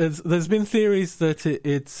 There's been theories that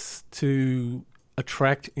it's to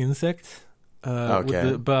attract insects.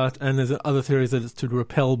 Okay. And there's other theories that it's to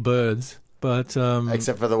repel birds. But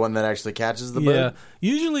Except for the one that actually catches the bird? yeah,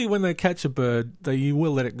 usually when they catch a bird, you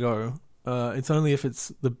will let it go. It's only if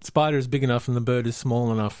the spider is big enough and the bird is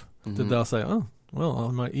small enough that they'll say, "Oh, well,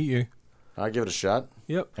 I might eat you." I'll give it a shot.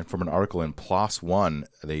 Yep. And from an article in PLOS One,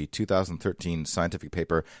 the 2013 scientific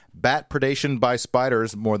paper, Bat Predation by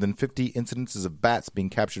Spiders, more than 50 incidences of bats being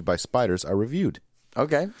captured by spiders are reviewed.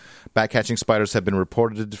 Okay. Bat-catching spiders have been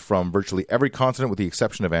reported from virtually every continent with the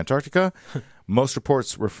exception of Antarctica. Most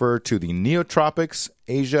reports refer to the neotropics,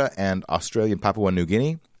 Asia, and Australia and Papua New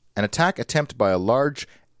Guinea. An attack attempt by a large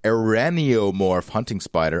Araneomorph hunting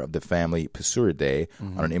spider of the family Pisuridae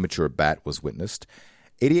on an immature bat was witnessed.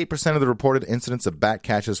 88% of the reported incidents of bat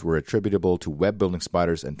catches were attributable to web-building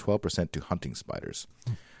spiders and 12% to hunting spiders.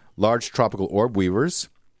 Large tropical orb weavers,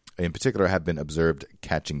 in particular, have been observed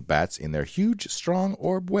catching bats in their huge, strong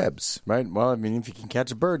orb webs. Right. Well, I mean, if you can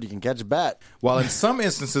catch a bird, you can catch a bat. While in some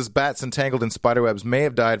instances, bats entangled in spider webs may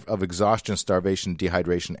have died of exhaustion, starvation,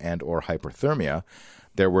 dehydration, and or hyperthermia,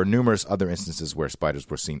 there were numerous other instances where spiders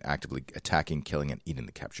were seen actively attacking, killing, and eating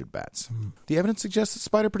the captured bats. The evidence suggests that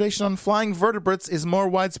spider predation on flying vertebrates is more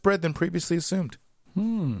widespread than previously assumed.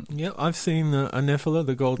 Yeah, I've seen Anephila,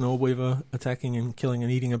 the golden orb weaver, attacking and killing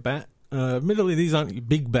and eating a bat. Admittedly, these aren't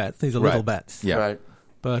big bats; these are little bats. Yeah. Right.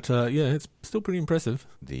 But yeah, it's still pretty impressive.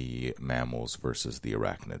 The mammals versus the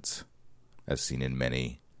arachnids, as seen in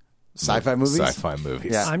many Sci-fi movies? Sci-fi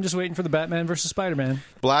movies. Yeah. I'm just waiting for the Batman versus Spider-Man.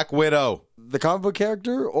 Black Widow. The comic book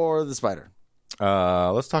character or the spider?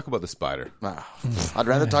 Let's talk about the spider. I'd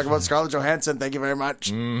rather talk about Scarlett Johansson. Thank you very much.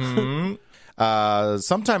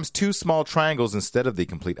 Sometimes two small triangles instead of the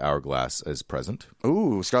complete hourglass is present.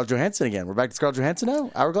 Ooh, Scarlett Johansson again. We're back to Scarlett Johansson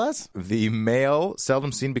now? Hourglass? The male,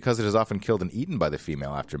 seldom seen because it is often killed and eaten by the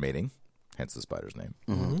female after mating, hence the spider's name,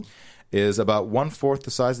 is about 1/4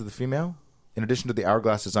 the size of the female. In addition to the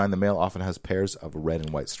hourglass design, the male often has pairs of red and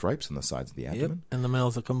white stripes on the sides of the abdomen. And the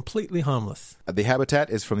males are completely harmless. The habitat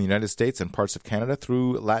is from the United States and parts of Canada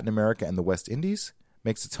through Latin America and the West Indies.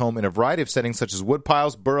 Makes its home in a variety of settings such as wood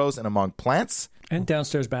piles, burrows, and among plants. And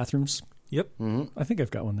downstairs bathrooms. Yep. I think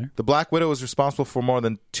I've got one there. The black widow is responsible for more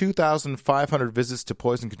than 2,500 visits to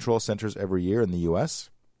poison control centers every year in the U.S.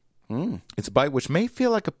 Its bite, which may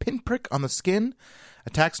feel like a pinprick on the skin,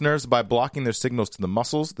 attacks nerves by blocking their signals to the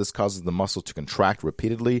muscles. This causes the muscle to contract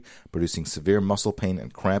repeatedly, producing severe muscle pain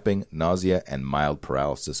and cramping, nausea, and mild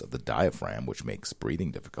paralysis of the diaphragm, which makes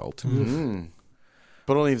breathing difficult.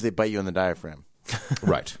 But only if they bite you on the diaphragm.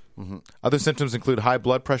 Right. Other symptoms include high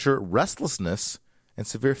blood pressure, restlessness, and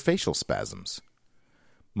severe facial spasms.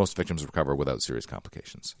 Most victims recover without serious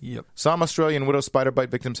complications. Yep. Some Australian widow spider bite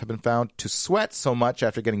victims have been found to sweat so much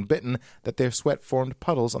after getting bitten that their sweat formed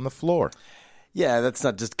puddles on the floor. Yeah, that's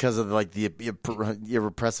not just because of like the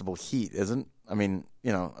irrepressible heat, isn't? I mean,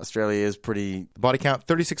 Australia is pretty. Body count: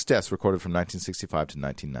 36 deaths recorded from 1965 to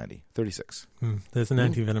 1990. 36. There's an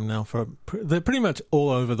anti-venom now they're pretty much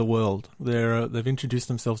all over the world. They've introduced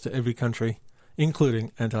themselves to every country,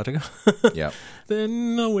 including Antarctica. Yeah. They're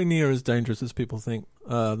nowhere near as dangerous as people think.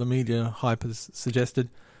 The media hype has suggested.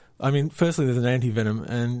 I mean, firstly, there's an anti-venom,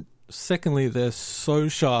 and secondly, they're so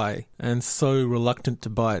shy and so reluctant to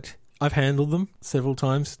bite. I've handled them several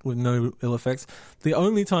times with no ill effects. The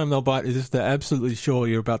only time they'll bite is if they're absolutely sure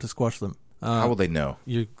you're about to squash them. How will they know?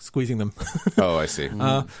 You're squeezing them. Oh, I see.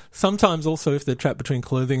 Sometimes also if they're trapped between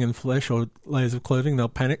clothing and flesh or layers of clothing, they'll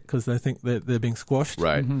panic because they think that they're being squashed.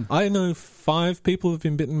 Right. I know 5 people have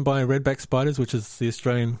been bitten by redback spiders, which is the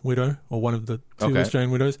Australian widow, or one of the 2 Australian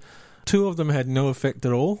widows. 2 of them had no effect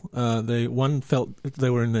at all. One felt they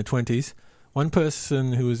were in their 20s. One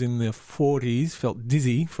person who was in their 40s felt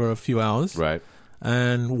dizzy for a few hours. Right.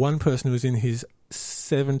 And one person who was in his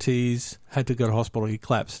 70s had to go to hospital. He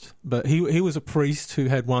collapsed. But he was a priest who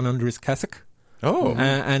had one under his cassock. Oh.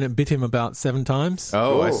 And it bit him about 7 times.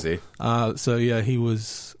 Oh, I see. So, yeah, he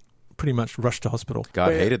was pretty much rushed to hospital.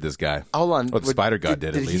 God hated this guy. Hold on. What Spider God did,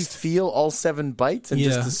 at Did least. he feel all 7 bites and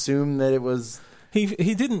just assume that it was... He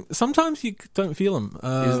didn't. Sometimes you don't feel him. He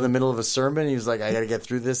was in the middle of a sermon. He was like, I got to get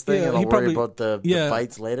through this thing, and I'll worry about the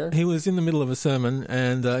bites later. He was in the middle of a sermon,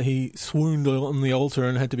 and he swooned on the altar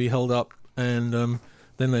and had to be held up. And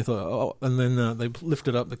then they thought, they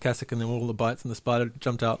lifted up the cassock, and there were all the bites, and the spider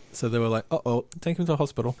jumped out. So they were like, take him to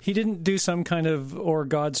hospital. He didn't do some kind of "or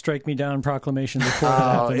God strike me down" proclamation before it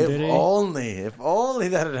happened, did he? If only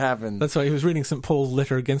that had happened. That's why he was reading St. Paul's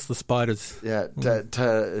letter against the spiders. Yeah,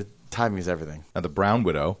 timing is everything. And the brown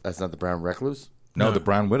widow. That's not the brown recluse? No, the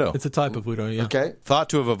brown widow. It's a type of widow, yeah. Okay. Thought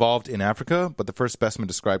to have evolved in Africa, but the first specimen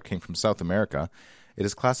described came from South America. It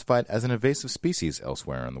is classified as an invasive species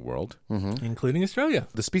elsewhere in the world, including Australia.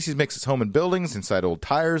 The species makes its home in buildings, inside old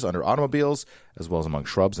tires, under automobiles, as well as among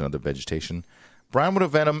shrubs and other vegetation. Brown widow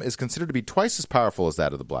venom is considered to be twice as powerful as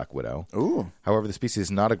that of the black widow. Ooh. However, the species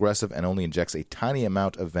is not aggressive and only injects a tiny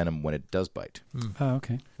amount of venom when it does bite. Oh,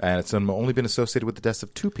 okay. And it's only been associated with the deaths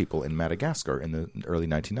of 2 people in Madagascar in the early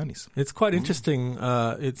 1990s. It's quite interesting.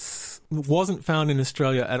 It wasn't found in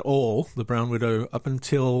Australia at all, the brown widow, up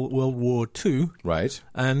until World War II. Right.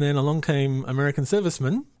 And then along came American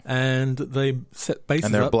servicemen, and they set bases up.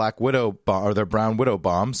 And their black widow or their brown widow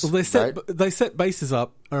bombs. Well, they set bases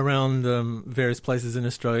up around various places in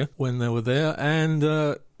Australia when they were there, and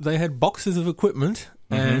they had boxes of equipment.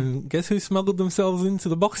 And guess who smuggled themselves into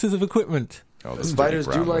the boxes of equipment? Oh, the spiders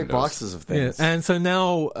do like boxes of things. Yeah, and so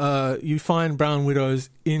now you find brown widows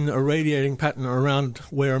in a radiating pattern around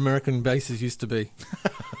where American bases used to be.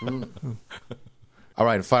 All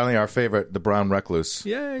right, and finally our favorite, the brown recluse.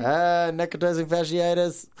 Yay! Necrotizing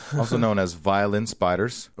fasciitis. Also known as violin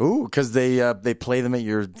spiders. Ooh, because they play them at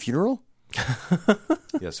your funeral?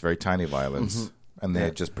 Yes, very tiny violins. And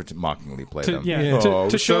they just mockingly play them. Yeah,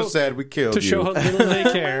 to show, so sad we killed you. To show how little they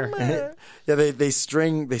care. Yeah, they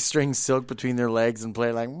string silk between their legs and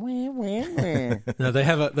play like wah, wah, wah. No, they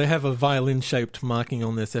have a violin-shaped marking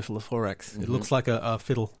on their cephalothorax. It looks like a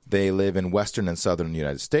fiddle. They live in western and southern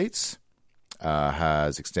United States.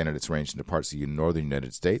 Has extended its range into parts of the northern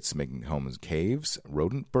United States, making homes caves,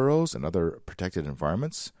 rodent burrows, and other protected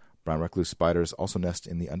environments. Brown recluse spiders also nest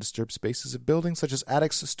in the undisturbed spaces of buildings, such as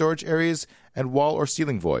attics, storage areas, and wall or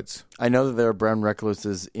ceiling voids. I know that there are brown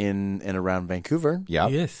recluses in and around Vancouver. Yeah.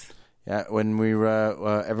 Yes. Yeah, when we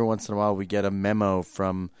every once in a while we get a memo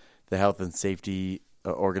from the health and safety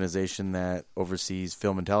organization that oversees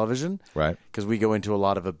film and television. Right. Because we go into a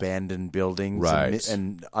lot of abandoned buildings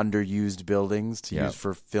and underused buildings to use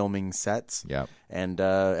for filming sets. Yeah. And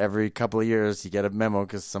every couple of years you get a memo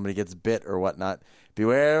because somebody gets bit or whatnot.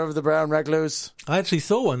 Beware of the brown recluse. I actually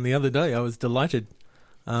saw one the other day. I was delighted.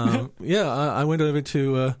 I went over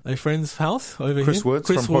to a friend's house over Chris here. Woods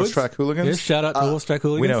from Horse Track Hooligans. Yes, shout out to Horse Track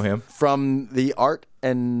Hooligans. We know him. From the art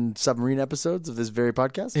and submarine episodes of this very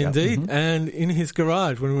podcast. Indeed. And in his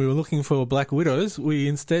garage, when we were looking for black widows, we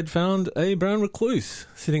instead found a brown recluse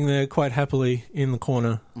sitting there quite happily in the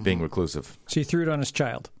corner. Being reclusive. She threw it on his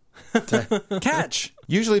child. Catch!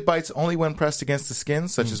 Usually bites only when pressed against the skin,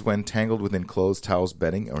 such as when tangled within clothes, towels,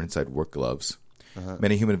 bedding, or inside work gloves.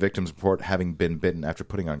 Many human victims report having been bitten after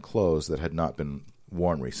putting on clothes that had not been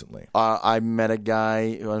worn recently. I met a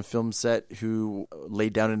guy on a film set who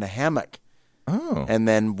laid down in a hammock Oh. and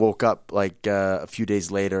then woke up like a few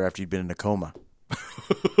days later after he'd been in a coma.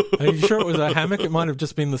 Are you sure it was a hammock? It might have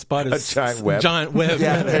just been the spider's A giant web. Giant web.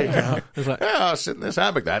 Yeah, there you go. It's like, Oh, sit in this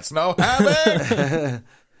hammock. That's no hammock.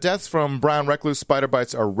 Deaths from brown recluse spider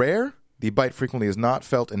bites are rare. The bite frequently is not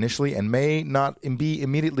felt initially and may not be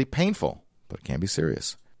immediately painful, but it can be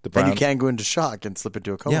serious. And you can go into shock and slip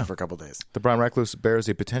into a coma Yeah. for a couple of days. The brown recluse bears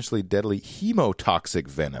a potentially deadly hemotoxic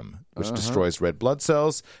venom, which destroys red blood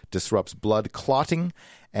cells, disrupts blood clotting,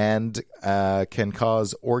 and can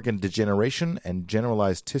cause organ degeneration and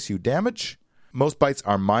generalized tissue damage. Most bites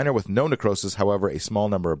are minor with no necrosis. However, a small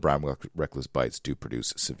number of brown recluse bites do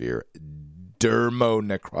produce severe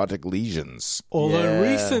dermonecrotic lesions. although Yeah.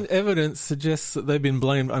 recent evidence suggests that they've been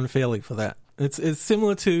blamed unfairly for that. It's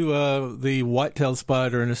similar to the white-tailed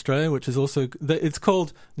spider in Australia, which is also it's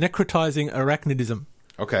called necrotizing arachnidism,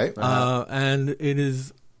 Okay. and it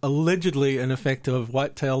is allegedly an effect of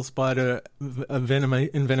white-tailed spider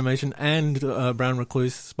envenomation and brown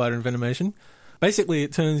recluse spider envenomation. Basically,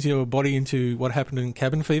 it turns your body into what happened in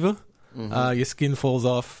cabin fever. Your skin falls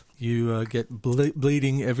off, you get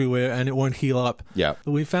bleeding everywhere, and it won't heal up. Yeah.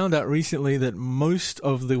 We found out recently that most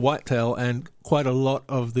of the whitetail and quite a lot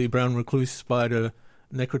of the brown recluse spider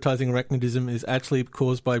necrotizing arachnidism is actually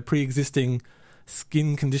caused by pre-existing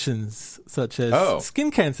skin conditions, such as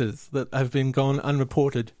skin cancers that have been gone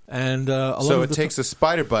unreported. And a lot So of it takes a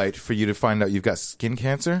spider bite for you to find out you've got skin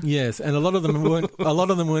cancer? Yes, and a lot of them weren't. A lot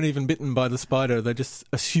of them weren't even bitten by the spider. They just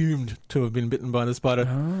assumed to have been bitten by the spider.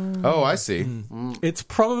 Oh, I see. It's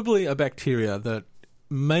probably a bacteria that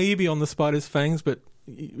may be on the spider's fangs, but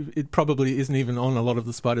it probably isn't even on a lot of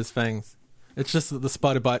the spider's fangs. It's just that the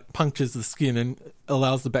spider bite punctures the skin and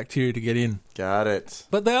allows the bacteria to get in. Got it.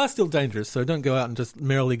 But they are still dangerous, so don't go out and just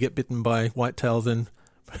merrily get bitten by whitetails and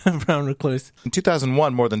brown recluse. In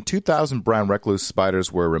 2001, more than 2,000 brown recluse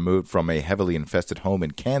spiders were removed from a heavily infested home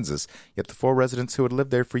in Kansas, yet the 4 residents who had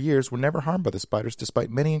lived there for years were never harmed by the spiders despite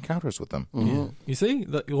many encounters with them. You see?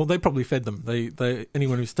 Well, they probably fed them. They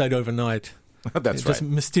anyone who stayed overnight That's just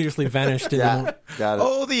right. mysteriously vanished. Yeah, got it.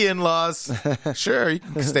 Oh, the in-laws. Sure, you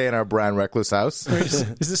can stay in our brown recluse house.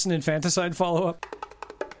 Is this an infanticide follow-up?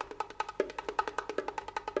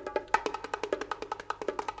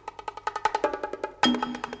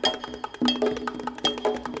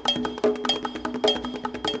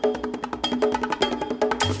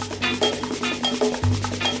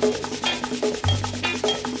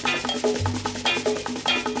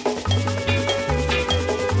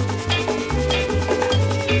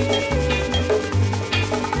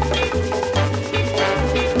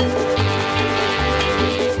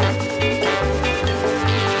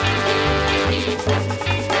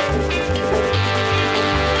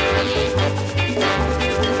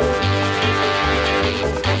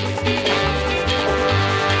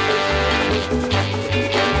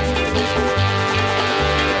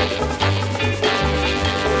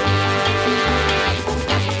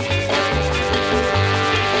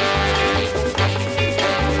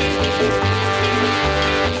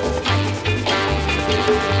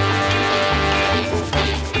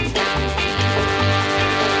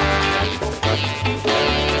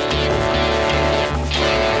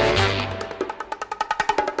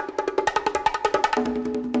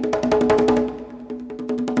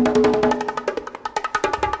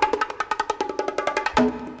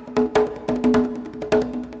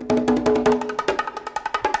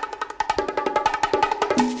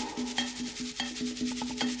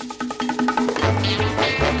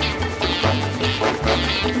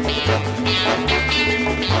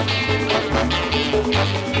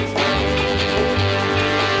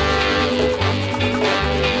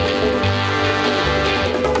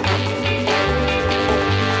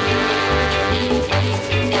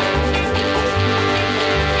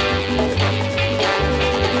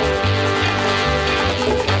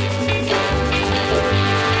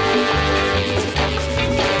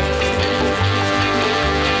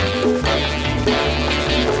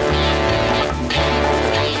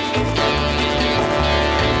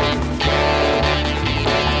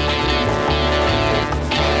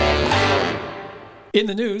 In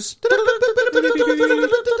the news,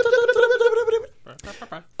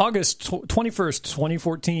 August 21st,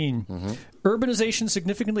 2014. Urbanization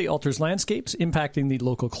significantly alters landscapes, impacting the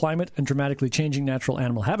local climate and dramatically changing natural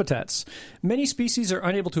animal habitats. Many species are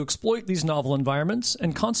unable to exploit these novel environments,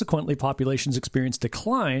 and consequently populations experience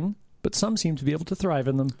decline, but some seem to be able to thrive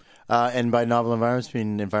in them. And by novel environments, I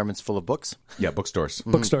mean environments full of books. Yeah, bookstores.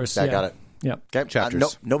 Bookstores. I yeah. got it. Yeah. Okay.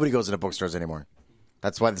 Chapters. Nobody goes into bookstores anymore.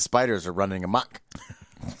 That's why the spiders are running amok.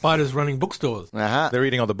 Spiders running bookstores. Uh-huh. They're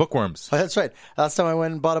eating all the bookworms. Oh, that's right. Last time I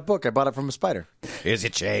went and bought a book, I bought it from a spider. Here's your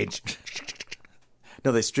change.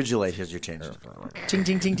 No, they stridulate. Here's your change. Ting,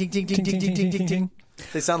 ting, ting, ting, ting, ting, ting, ting, ting, ting, ting.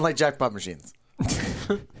 They sound like jackpot machines.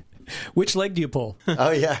 Which leg do you pull?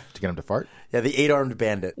 Oh, yeah. To get him to fart? Yeah, the 8-armed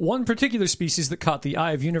bandit. One particular species that caught the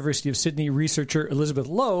eye of University of Sydney researcher Elizabeth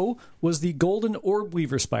Lowe was the golden orb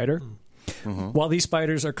weaver spider. While these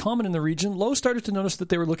spiders are common in the region, Lowe started to notice that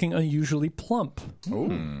they were looking unusually plump.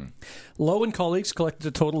 Lowe and colleagues collected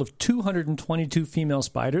a total of 222 female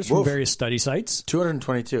spiders from various study sites.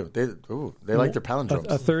 222. They like their palindromes.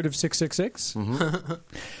 A third of 666.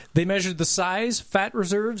 They measured the size, fat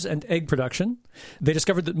reserves, and egg production. They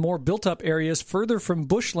discovered that more built-up areas further from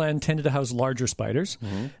bushland tended to house larger spiders.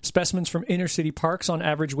 Specimens from inner-city parks on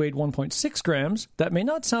average weighed 1.6 grams. That may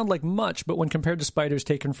not sound like much, but when compared to spiders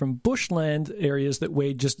taken from bushland areas that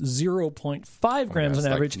weighed just 0.5 grams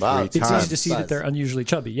on average, it's easy to see that they're unusually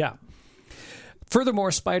chubby. Yeah.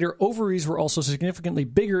 Furthermore, spider ovaries were also significantly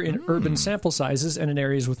bigger in urban sample sizes and in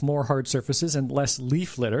areas with more hard surfaces and less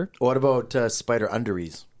leaf litter. What about spider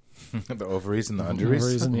underees? The ovaries and the underoos?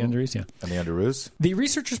 Ovaries and the underoos, yeah. And the underoos? The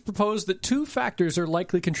researchers proposed that two factors are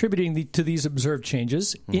likely contributing to these observed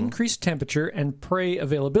changes, increased temperature and prey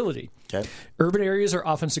availability. Okay. Urban areas are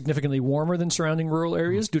often significantly warmer than surrounding rural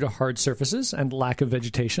areas due to hard surfaces and lack of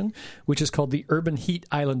vegetation, which is called the urban heat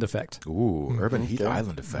island effect. Ooh, urban heat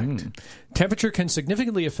island effect. Temperature can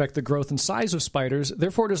significantly affect the growth and size of spiders.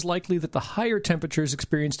 Therefore, it is likely that the higher temperatures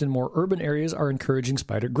experienced in more urban areas are encouraging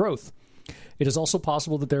spider growth. It is also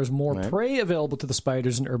possible that there's more prey available to the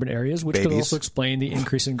spiders in urban areas, which could also explain the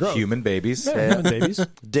increase in growth. Human babies. Yeah, human babies.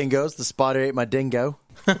 Dingoes. The spider ate my dingo.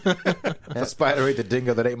 The spider ate the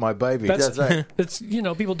dingo that ate my baby. That's right. It's,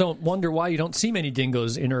 people don't wonder why you don't see many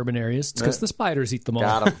dingoes in urban areas. It's because the spiders eat them all.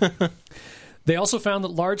 Got him. They also found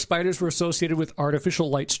that large spiders were associated with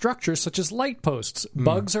artificial light structures, such as light posts.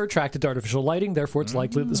 Bugs are attracted to artificial lighting, therefore it's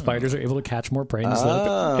likely that the spiders are able to catch more prey in these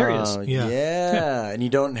little areas. Yeah. And you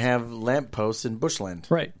don't have lampposts in bushland.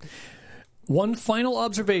 Right. One final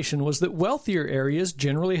observation was that wealthier areas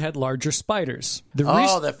generally had larger spiders.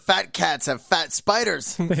 The fat cats have fat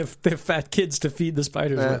spiders. They have fat kids to feed the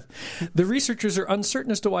spiders with. The researchers are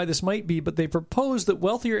uncertain as to why this might be, but they propose that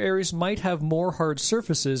wealthier areas might have more hard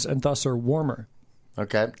surfaces and thus are warmer.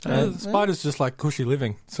 Okay. Spiders just like cushy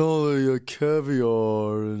living. It's all the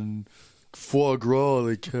caviar and foie gras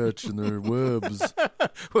they catch in their webs.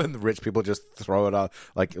 When the rich people just throw it out,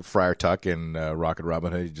 like Friar Tuck in Rocket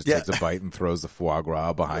Robin Hood, he just takes a bite and throws the foie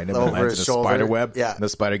gras behind him and lands in a spider web. Yeah. And the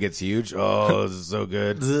spider gets huge. Oh, this is so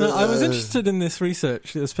good. No, I was interested in this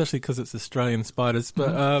research, especially because it's Australian spiders.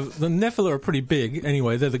 But the Nephila are pretty big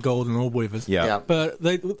anyway. They're the golden orb weavers. Yeah. But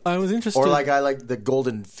I was interested. Or I like the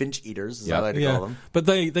golden finch eaters, as I like to call them. But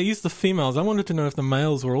they use the females. I wanted to know if the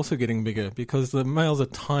males were also getting bigger because the males are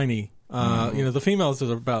tiny. The females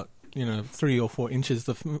are about 3 or 4 inches.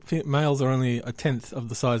 The males are only a tenth of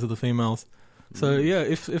the size of the females. So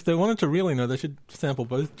if they wanted to really know, they should sample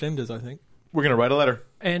both genders, I think. We're going to write a letter.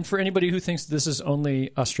 And for anybody who thinks this is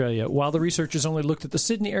only Australia, while the researchers only looked at the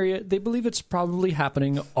Sydney area, they believe it's probably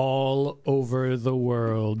happening all over the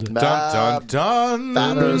world. Dun, dun, dun.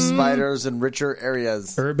 Fatter spiders in richer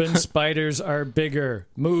areas. Urban spiders are bigger.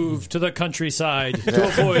 Move to the countryside to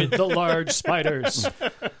avoid the large spiders.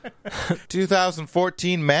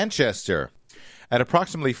 2014 Manchester. At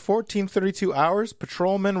approximately 14:32 hours,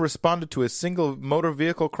 patrolmen responded to a single motor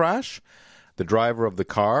vehicle crash. The driver of the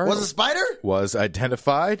car was a spider? Was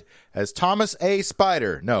identified as Thomas A.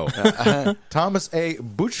 Spider. No. Thomas A.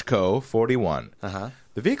 Buchko, 41.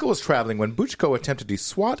 The vehicle was traveling when Buchko attempted to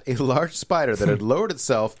swat a large spider that had lowered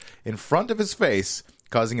itself in front of his face,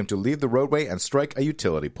 causing him to leave the roadway and strike a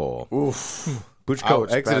utility pole. Oof. Buchko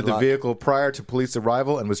exited the vehicle prior to police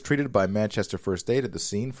arrival and was treated by Manchester First Aid at the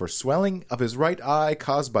scene for swelling of his right eye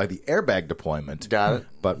caused by the airbag deployment. Got it.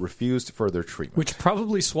 But refused further treatment. Which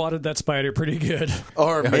probably swatted that spider pretty good.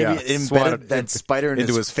 Or maybe embedded that spider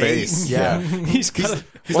into his face. Yeah. He's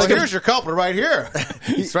like, here's your culprit right here.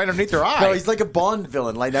 He's right underneath your eye. No, he's like a Bond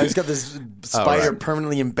villain. Like now he's got this spider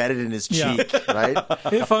permanently embedded in his cheek, right?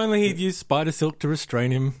 If only he'd used spider silk to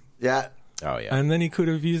restrain him. Yeah. Oh, yeah. And then he could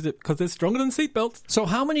have used it because they're stronger than seatbelts. So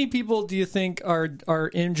how many people do you think are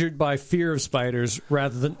injured by fear of spiders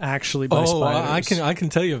rather than actually by spiders? I can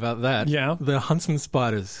tell you about that. Yeah. The huntsman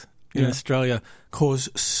spiders in Australia cause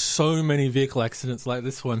so many vehicle accidents like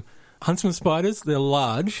this one. Huntsman spiders, they're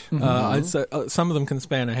large. I'd say some of them can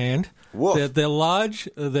span a hand. They're large,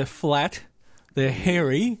 they're flat, they're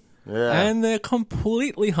hairy. Yeah. And they're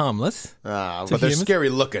completely harmless. But they're humans. Scary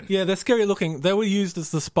looking. Yeah, they're scary looking. They were used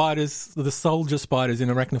as the spiders, the soldier spiders in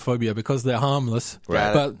Arachnophobia because they're harmless,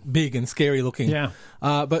 but big and scary looking. Yeah.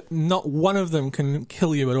 But not one of them can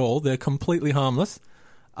kill you at all. They're completely harmless.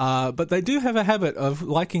 But they do have a habit of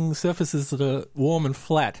liking surfaces that are warm and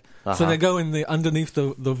flat. So they go in underneath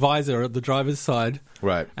the visor at the driver's side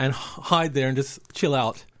Right. and hide there and just chill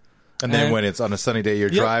out. And then And- when it's on a sunny day, you're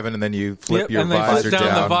Yep. driving, and then you flip your and they visor flip down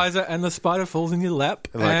the down. visor, and the spider falls in your lap,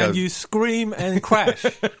 Like and a- you scream and crash.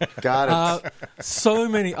 Got it. So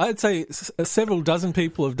many, I'd say several dozen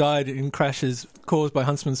people have died in crashes caused by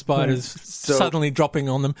huntsman spiders suddenly dropping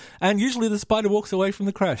on them. And usually the spider walks away from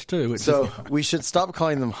the crash too. Which So is, we should stop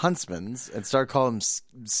calling them huntsmans and start calling them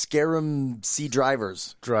scarum sea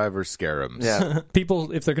drivers. Driver scarums. Yeah.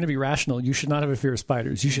 People, if they're going to be rational, you should not have a fear of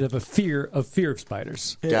spiders. You should have a fear of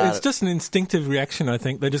spiders. Got it's it. just an instinctive reaction, I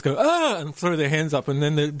think. They just go, ah, and throw their hands up, and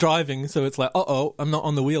then they're driving, so it's like, uh-oh, I'm not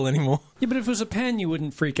on the wheel anymore. Yeah, but if it was a pen, you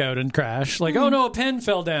wouldn't freak out and crash. Like, oh no, a pen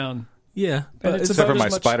fell down. Yeah, And but it's Except for about my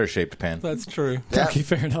as much- spider-shaped pen. that's true. Yeah. Okay,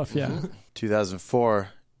 fair enough, yeah. 2004,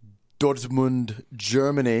 Dortmund,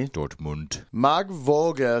 Germany. Dortmund. Mark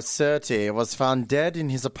Vogel, 30, was found dead in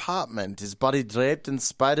his apartment. His body draped in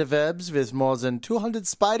spider webs with more than 200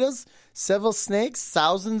 spiders, several snakes,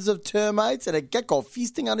 thousands of termites, and a gecko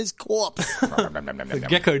feasting on his corpse. The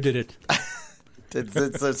gecko did it.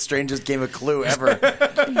 It's the strangest game of Clue ever.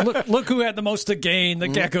 Look who had the most to gain. The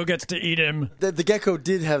gecko gets to eat him. The gecko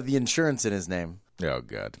did have the insurance in his name. Oh,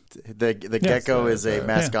 God. The gecko is a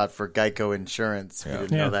mascot for Geico Insurance. If you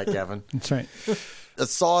didn't know that, Gavin. That's right.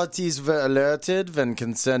 Authorities were alerted when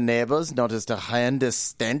concerned neighbors noticed a horrendous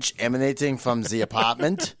stench emanating from the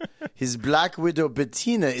apartment. His black widow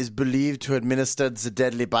Bettina is believed to have administered the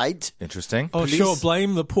deadly bite. Interesting. Oh, sure,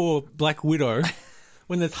 blame the poor black widow.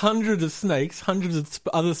 When there's hundreds of snakes, hundreds of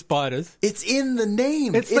other spiders. It's in the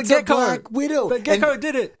name. It's the gecko. a black widow. The gecko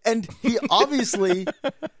did it. And he obviously,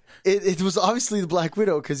 it was obviously the black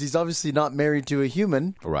widow because he's obviously not married to a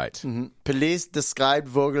human. Right. Police described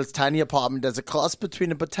Vogel's tiny apartment as a cross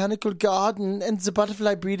between a botanical garden and the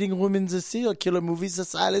butterfly breeding room in the serial killer movie The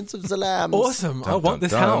Silence of the Lambs. Awesome. I Dun, want dun,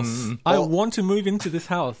 this dun. house. I want to move into this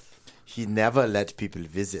house. He never let people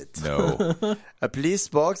visit. No. A police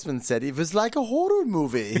spokesman said it was like a horror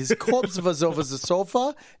movie. His corpse was over the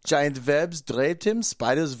sofa, giant webs draped him,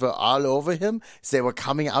 spiders were all over him. They were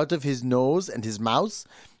coming out of his nose and his mouth.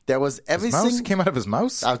 There was everything Mouse came out of his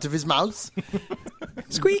mouse? out of his mouth.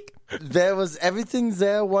 Squeak. There was everything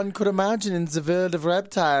there one could imagine in the world of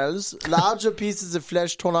reptiles. Larger pieces of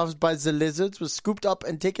flesh torn off by the lizards were scooped up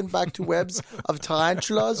and taken back to webs of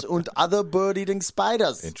tarantulas and other bird-eating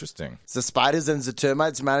spiders. Interesting. The spiders and the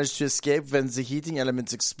termites managed to escape when the heating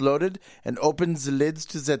elements exploded and opened the lids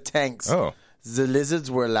to their tanks. Oh. The lizards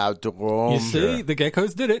were allowed to roam. You see, the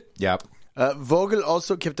geckos did it. Yep. Vogel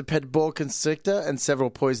also kept a pet boa constrictor and several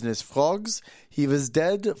poisonous frogs. He was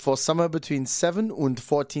dead for somewhere between 7 and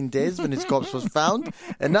 14 days when his corpse was found.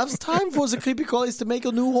 Enough time for the creepy crawlies to make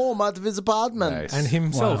a new home out of his apartment. Nice. And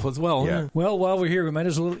himself as well. Yeah. Well, while we're here, we might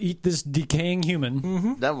as well eat this decaying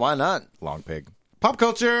human. Then why not? Long pig. Pop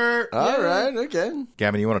culture. All right, okay.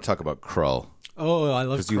 Gavin, you want to talk about Krull? Oh, I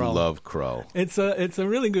love Because you Krull. love Krull. It's a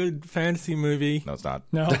really good fantasy movie. No, it's not.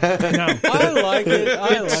 No, no. I like it.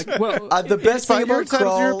 I like it. Well, The best thing fine. You're about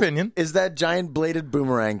entitled to your Krull opinion. is that giant bladed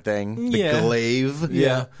boomerang thing. Yeah. Glaive.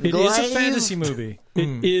 Yeah. it is a Glaive. fantasy movie.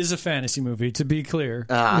 It is a fantasy movie, to be clear.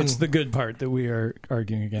 It's the good part that we are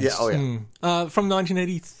arguing against. Yeah, oh yeah. From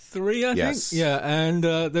 1983, I Yes. think. Yeah, and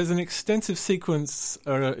there's an extensive sequence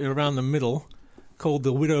around the middle called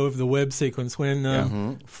the Widow of the Web sequence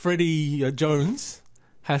when Freddie Jones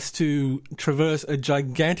has to traverse a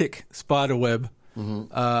gigantic spider web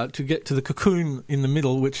to get to the cocoon in the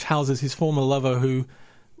middle, which houses his former lover who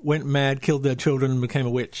went mad, killed their children, and became a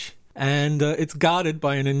witch. And it's guarded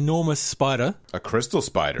by an enormous spider. A crystal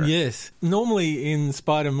spider. Yes. Normally in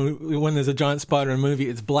when there's a giant spider in a movie,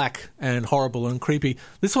 it's black and horrible and creepy.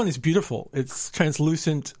 This one is beautiful. It's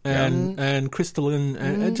translucent and crystalline,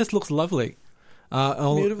 and it just looks lovely.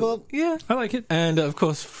 Beautiful. Yeah. I like it. And of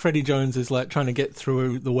course, Freddie Jones is like trying to get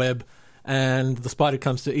through the web, and the spider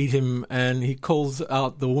comes to eat him, and he calls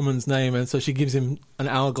out the woman's name, and so she gives him an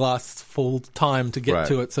hourglass full time to get Right.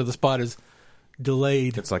 to it. So the spider's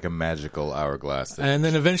delayed. It's like a magical hourglass. That And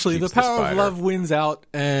then eventually the keeps the power of spider. love wins out,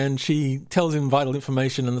 and she tells him vital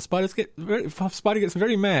information, and the spider gets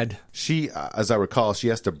very mad. She, as I recall, she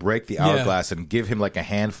has to break the hourglass and give him like a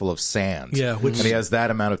handful of sand. Yeah, which- and he has that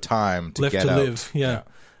amount of time to left get to out. live. Yeah.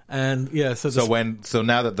 And yeah, so So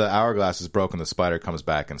now that the hourglass is broken, the spider comes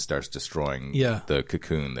back and starts destroying Yeah. the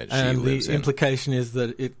cocoon that she and lives the in. implication is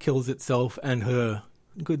that it kills itself and her.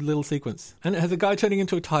 Good little sequence. And it has a guy turning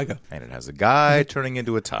into a tiger. And it has a guy turning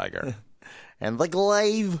into a tiger. And the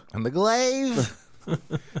glaive. And the glaive.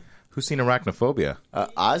 Who's seen Arachnophobia?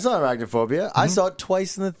 I saw Arachnophobia. I saw it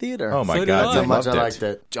twice in the theater. Oh my So did God, I. you That's how much loved I it. liked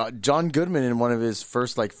it. John Goodman in one of his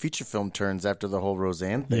first feature film turns after the whole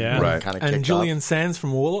Roseanne thing. Yeah. Right. Kind of And kicked Julian off. Sands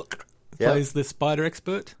from Warlock Yeah. plays the spider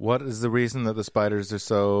expert. What is the reason that the spiders are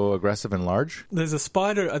so aggressive and large? There's a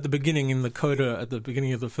spider at the beginning in the coda at the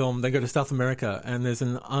beginning of the film. They go to South America, and there's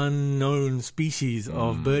an unknown species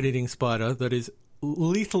of bird-eating spider that is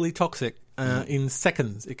lethally toxic. In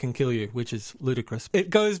seconds, it can kill you, which is ludicrous. It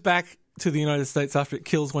goes back to the United States after it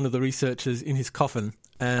kills one of the researchers in his coffin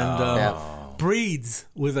and breeds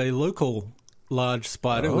with a local large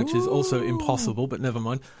spider, which is also impossible, but never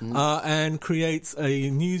mind, and creates a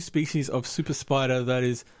new species of super spider that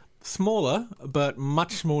is smaller but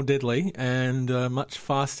much more deadly and much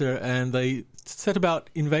faster, and they set about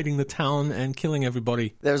invading the town and killing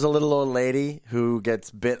everybody. There's a little old lady who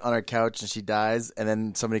gets bit on her couch and she dies, and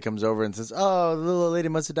then somebody comes over and says, "Oh, the little old lady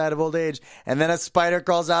must have died of old age," and then a spider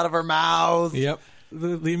crawls out of her mouth. Yep.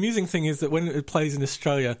 The amusing thing is that when it plays in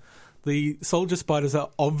Australia, the soldier spiders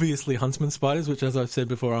are obviously huntsman spiders, which, as I've said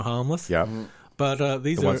before, are harmless. Yeah. But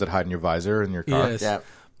these The are ones that hide in your visor in your car. yes. Yeah.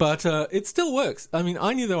 But it still works. I mean,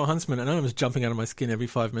 I knew they were huntsmen, and I was jumping out of my skin every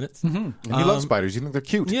 5 minutes. And you love spiders. You think they're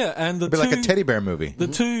cute. Yeah, and the It'd be two, like a teddy bear movie.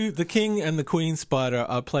 the king and the queen spider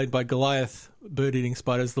are played by Goliath bird-eating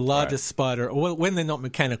spiders, the largest spider. Well, when they're not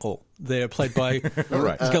mechanical, they're played by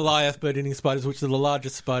Right. Goliath bird-eating spiders, which are the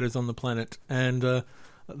largest spiders on the planet, and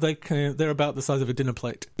they're about the size of a dinner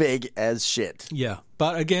plate. Big as shit. Yeah,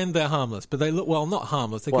 but again, they're harmless. But they look not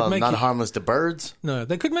harmless. They Well, could make not you, harmless to birds. No,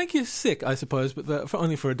 they could make you sick, I suppose, but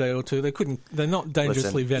only for a day or two. They couldn't. They're not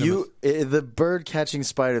dangerously venomous. The bird catching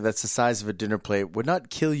spider that's the size of a dinner plate would not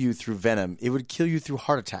kill you through venom. It would kill you through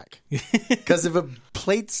heart attack. Because if a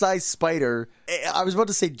plate-sized spider, I was about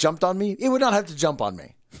to say jumped on me, it would not have to jump on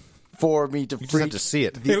me for me to just have freak to see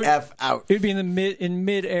it. the F out. It would be in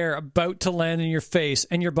midair, about to land in your face,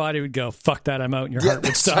 and your body would go, "Fuck that, I'm out," and your heart would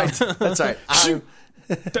That's stop. right. That's right.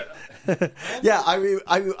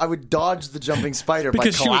 I would dodge the jumping spider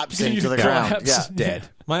Because by you would- collapsing you'd to the ground. collapse. Yeah. Dead.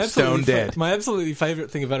 My Stone dead. My absolutely favorite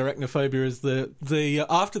thing about Arachnophobia is the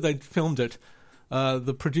after they filmed it,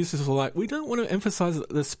 the producers were like, "We don't want to emphasize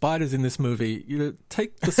the spiders in this movie.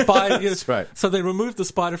 Take the spider." That's right. So they removed the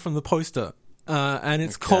spider from the poster, and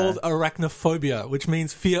it's called Arachnophobia, which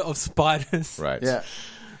means fear of spiders. Right. Yeah.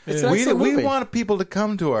 It's an We excellent movie. want people to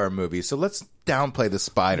come to our movie, so let's downplay the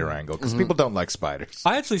spider angle because people don't like spiders.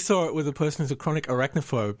 I actually saw it with a person who's a chronic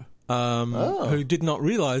arachnophobe. Who did not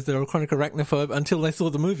realize they were a chronic arachnophobe until they saw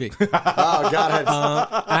the movie. Oh,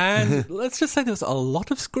 God. And let's just say there was a lot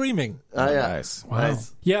of screaming. Yeah. Nice. Wow.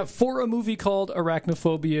 Yeah, for a movie called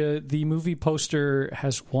Arachnophobia, the movie poster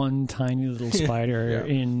has one tiny little spider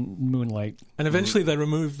in moonlight. And eventually they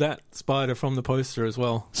removed that spider from the poster as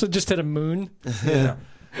well. So just had a moon.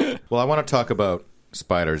 Well, I want to talk about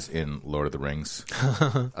spiders in Lord of the Rings.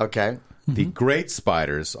 Okay. The great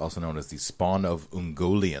spiders, also known as the spawn of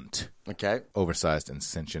Ungoliant, Okay. oversized and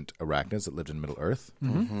sentient arachnids that lived in Middle-earth.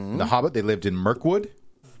 In The Hobbit, they lived in Mirkwood.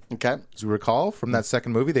 Okay. As you recall from that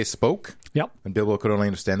second movie, they spoke, Yep. and Bilbo could only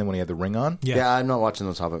understand them when he had the ring on. Yeah. Yeah, I'm not watching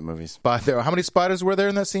those Hobbit movies. But how many spiders were there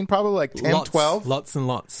in that scene? Probably like 10, Lots, 12. Lots and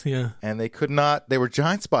lots, yeah. And they could not, they were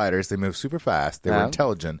giant spiders. They moved super fast. They were Yeah.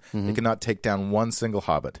 intelligent. They could not take down one single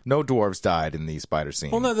hobbit. No dwarves died in the spider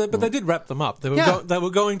scene. Well, no, but they did wrap them up. They were, Yeah. they were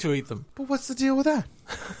going to eat them. But what's the deal with that?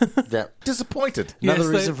 Yeah. Disappointed. Another Yes,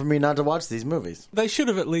 reason for me not to watch these movies. They should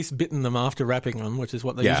have at least bitten them after wrapping them, which is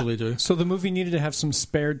what they Yeah. usually do. So the movie needed to have some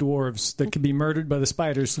spare dwarves that could be murdered by the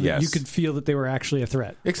spiders so that Yes. you could feel that they were actually a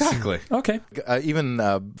threat. Exactly. Okay. Even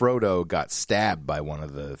Frodo got stabbed by one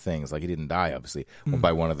of the things. Like, he didn't die, obviously,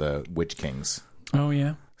 by one of the Witch Kings. Oh,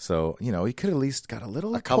 yeah. So, he could have at least got a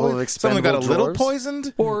little... couple of Someone got a expendable little dwarves?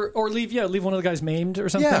 poisoned. Or leave one of the guys maimed or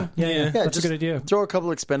something. Yeah. Yeah, that's a just good idea. Throw a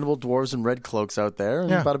couple expendable dwarves in red cloaks out there, and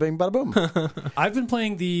Yeah. bada bing, bada boom. I've been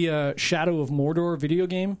playing the Shadow of Mordor video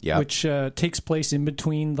game, Yeah. which takes place in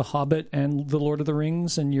between The Hobbit and The Lord of the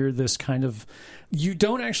Rings, and you're this kind of... You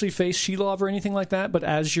don't actually face Shelob or anything like that, but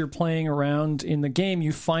as you're playing around in the game,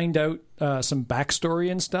 you find out some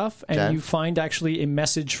backstory and stuff, and Okay. you find actually a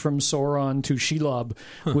message from Sauron to Shelob,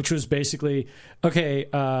 which was basically, okay,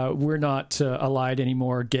 we're not allied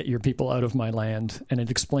anymore, get your people out of my land, and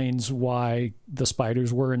it explains why the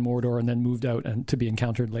spiders were in Mordor and then moved out and to be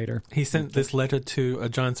encountered later. He sent this letter to a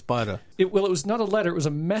giant spider. It was not a letter; it was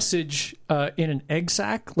a message in an egg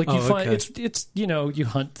sack. Like you Oh, find, okay. it's you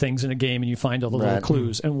hunt things in a game and you find all the little Right.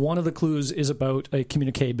 clues. And one of the clues is about a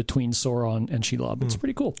communique between Sauron and Shelob. It's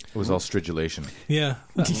pretty cool. It was all stridulation. Yeah,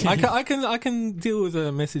 I can deal with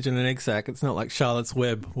a message in an egg sack. It's not like Charlotte's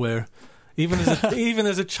Web where Even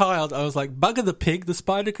as a child, I was like, bugger the pig, the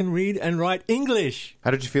spider can read and write English.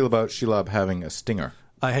 How did you feel about Shelob having a stinger?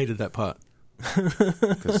 I hated that part.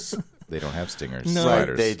 Because they don't have stingers. No.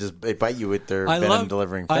 Spiders. They bite you with their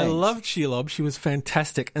venom-delivering things. I loved Shelob. She was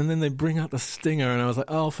fantastic. And then they bring out the stinger, and I was like,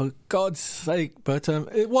 oh, for God's sake. But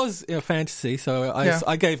it was a fantasy, so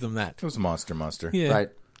I gave them that. It was a monster. Yeah. Right.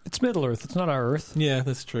 It's Middle Earth. It's not our Earth. Yeah,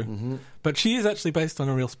 that's true. But she is actually based on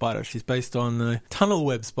a real spider. She's based on the tunnel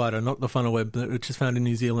web spider, not the funnel web, which is found in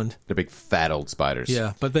New Zealand. They're big, fat old spiders.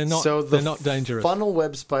 Yeah, but they're not. So they're not dangerous. Funnel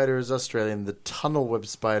web spider is Australian. The tunnel web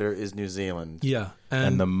spider is New Zealand. Yeah,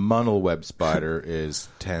 And the munnel web spider is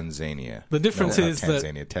Tanzania. The difference No, not is that-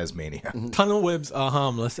 Tanzania, Tasmania. tunnel webs are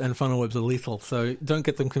harmless and funnel webs are lethal. So don't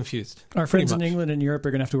get them confused. Our Pretty friends in much. England and Europe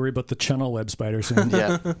are going to have to worry about the channel web spider soon.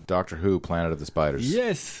 Yeah. Doctor Who, Planet of the Spiders.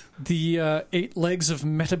 Yes. The 8 Legs of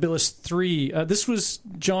Metabilis 3. This was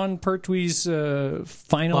John Pertwee's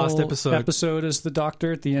final Last episode. as the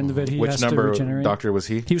Doctor. At the end of it, he Which has to number regenerate. Doctor was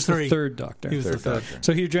he? He was the 3. third Doctor. He was the third. Doctor.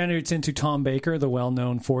 So he regenerates into Tom Baker, the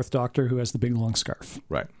well-known 4th Doctor who has the big long scarf.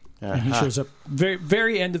 Right. And he shows up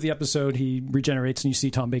very end of the episode. He regenerates, and you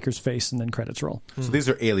see Tom Baker's face, and then credits roll. So these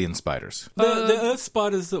are alien spiders. The Earth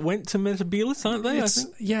spiders that went to Metabilis, aren't they? I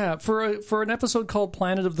think. Yeah, for an episode called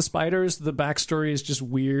Planet of the Spiders, the backstory is just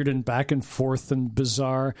weird and back and forth and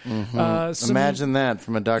bizarre. Imagine that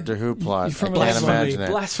from a Doctor Who plot. I From can't a- imagine it.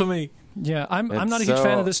 Blasphemy. Yeah, I'm not a It's huge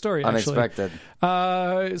fan so of this story. Unexpected.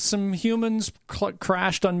 Actually, some humans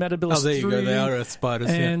crashed on Metabilis. Oh, there you 3, go. They are Earth spiders.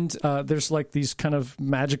 and there's like these kind of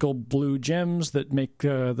magical blue gems that make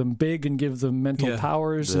them big and give them mental Yeah.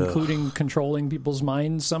 powers, Ugh. including controlling people's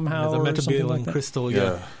minds somehow. The or something metabolin like that. crystal,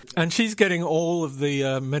 yeah. And she's getting all of the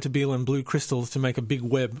metabolin blue crystals to make a big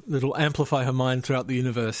web that'll amplify her mind throughout the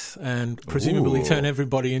universe and presumably Ooh. turn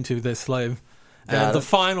everybody into their slave. Got And the it.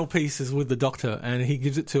 final piece is with the Doctor, and he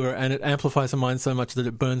gives it to her, and it amplifies her mind so much that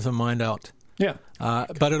it burns her mind out. Yeah.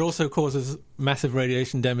 But it also causes massive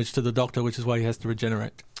radiation damage to the Doctor, which is why he has to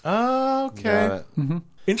regenerate. Oh, okay. Got it.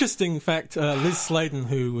 Interesting fact, Liz Sladen,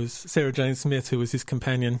 who was Sarah Jane Smith, who was his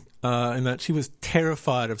companion, in that she was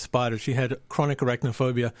terrified of spiders. She had chronic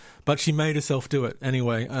arachnophobia, but she made herself do it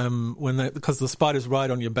anyway, because the spiders ride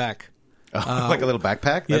on your back. Like a little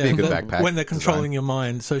backpack? That'd be a good backpack. When they're controlling design. your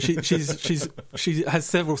mind. So she has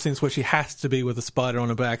several scenes where she has to be with a spider on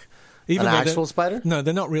her back. Even An though actual spider? No,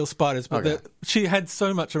 they're not real spiders, but Okay. she had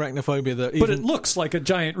so much arachnophobia that But even, it looks like a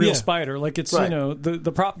giant real Yeah. spider. Like it's, Right.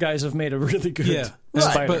 the prop guys have made a really good yeah.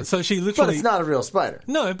 spider. But so she But literally it's not a real spider.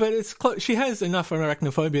 No, but it's she has enough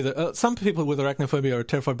arachnophobia that some people with arachnophobia are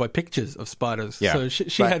terrified by pictures of spiders. Yeah. So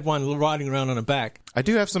she Right. had one riding around on her back. I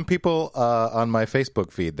do have some people on my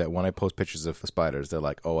Facebook feed that when I post pictures of spiders, they're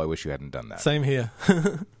like, oh, I wish you hadn't done that. Same here.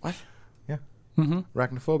 What? Yeah.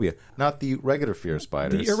 Arachnophobia. Not the regular fear of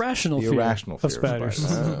spiders. The irrational the fear irrational of fear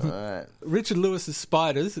spiders. All right. Richard Lewis's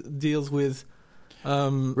Spiders deals with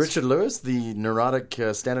Richard Lewis, the neurotic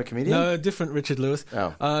stand-up comedian? no different Richard Lewis.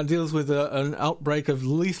 Oh. Deals with an outbreak of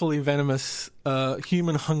lethally venomous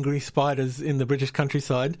human-hungry spiders in the British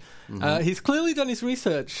countryside. He's clearly done his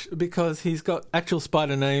research because he's got actual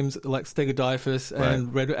spider names like Stegodipus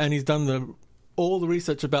and red, and he's done all the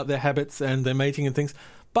research about their habits and their mating and things,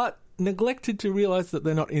 but neglected to realize that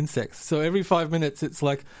they're not insects. So every 5 minutes it's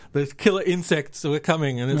like the killer insects are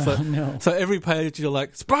coming, and it's so every page you're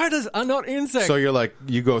like, spiders are not insects. So you're like,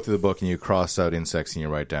 you go through the book and you cross out insects and you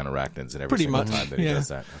write down arachnids, and every Pretty single much, time that he yeah. does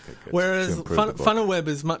that. Okay, good. Whereas To improve the book. Funnel Web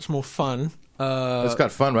is much more fun. It's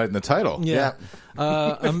got fun right in the title. Yeah.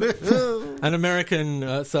 An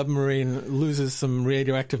American submarine loses some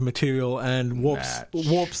radioactive material and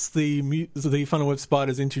warps the funnel web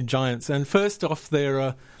spiders into giants. And first off,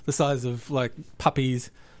 they're the size of like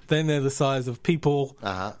puppies. Then they're the size of people.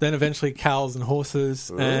 Then eventually cows and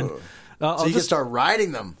horses. And So you can start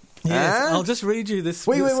riding them. Yes, Huh? I'll just read you this.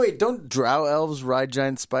 Wait. Don't drow elves ride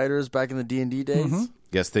giant spiders back in the D&D days?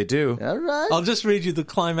 Yes, they do. All right. I'll just read you the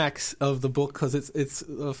climax of the book because it's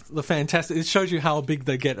the fantastic. It shows you how big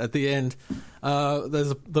they get at the end.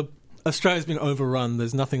 Australia's been overrun.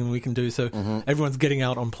 There's nothing we can do, so everyone's getting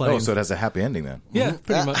out on Oh, planes. so it has a happy ending then. Yeah,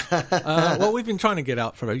 pretty much. Well, we've been trying to get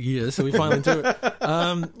out for a year, so we finally do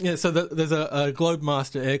it. So there's a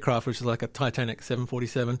Globemaster aircraft, which is like a Titanic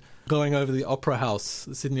 747, going over the Opera House,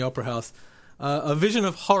 the Sydney Opera House. A vision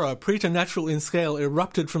of horror, preternatural in scale,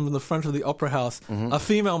 erupted from the front of the Opera House. A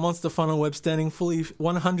female monster funnel web standing fully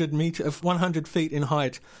 100 feet in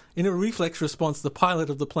height In a reflex response, the pilot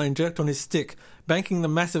of the plane jerked on his stick, banking the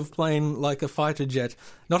massive plane like a fighter jet.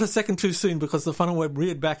 Not a second too soon, because the funnel web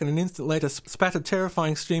reared back and an instant later spat a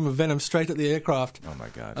terrifying stream of venom straight at the aircraft. Oh my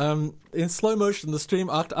God. In slow motion, the stream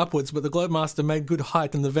arced upwards, but the Globemaster made good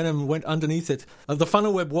height and the venom went underneath it. The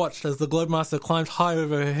funnel web watched as the Globemaster climbed high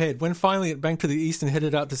over her head. When finally it banked to the east and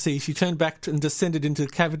headed out to sea, she turned back and descended into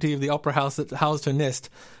the cavity of the opera house that housed her nest.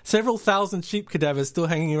 Several thousand sheep cadavers still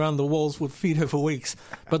hanging around the walls would feed her for weeks,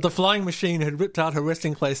 but the flying machine had ripped out her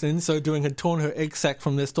resting place and in so doing had torn her egg sac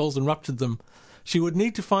from their stalls and ruptured them. She would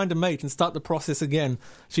need to find a mate and start the process again.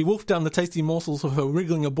 She wolfed down the tasty morsels of her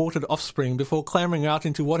wriggling aborted offspring before clambering out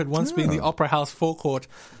into what had once been the opera house forecourt.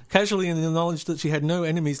 Casually, in the knowledge that she had no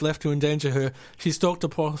enemies left to endanger her, she stalked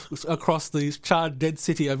across the charred dead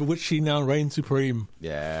city over which she now reigned supreme.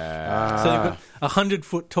 Yeah. So you've got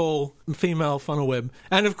 100-foot-tall female funnel web.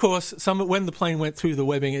 And, of course, when the plane went through the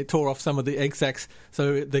webbing, it tore off some of the egg sacs,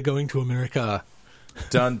 so they're going to America.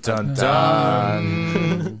 Dun, dun,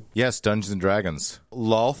 dun. Yes, Dungeons and Dragons.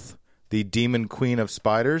 Lolth, the demon queen of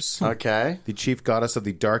spiders. Okay. The chief goddess of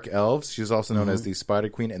the dark elves. She's also known as the spider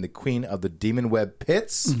queen and the queen of the demon web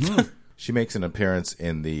pits. She makes an appearance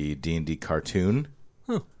in the D&D cartoon.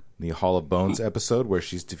 The Hall of Bones episode where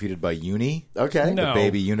she's defeated by Uni. Okay. The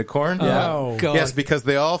baby unicorn. Oh, God. Yes, because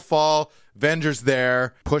they all fall. Venger's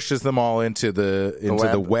there, pushes them all into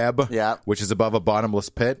the web, Yeah. which is above a bottomless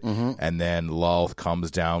pit. And then Lolth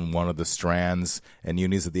comes down one of the strands, and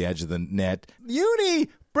Uni's at the edge of the net. Uni,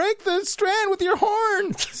 break the strand with your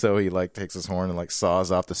horn. So he takes his horn and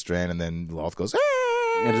saws off the strand, and then Lolth goes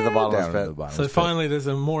Into the bottomless down pit. into the bottomless So pit. finally, there's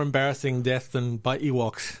a more embarrassing death than by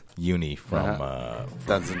Ewoks. Uni from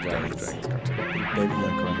Dungeons and Dragons. Baby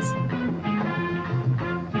unicorns.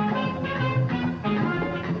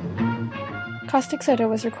 Caustic Soda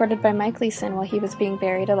was recorded by Mike Leeson while he was being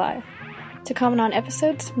buried alive. To comment on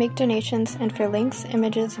episodes, make donations, and for links,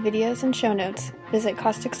 images, videos, and show notes, visit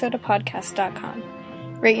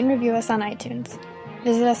CausticSodaPodcast.com. Rate and review us on iTunes.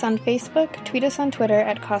 Visit us on Facebook, tweet us on Twitter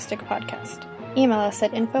at Caustic Podcast. Email us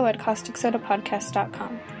at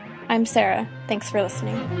info@CausticSodaPodcast.com. I'm Sarah. Thanks for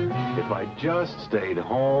listening. If I just stayed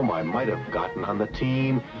home, I might have gotten on the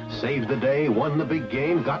team, saved the day, won the big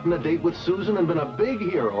game, gotten a date with Susan, and been a big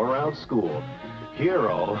hero around school.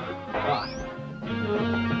 Hero?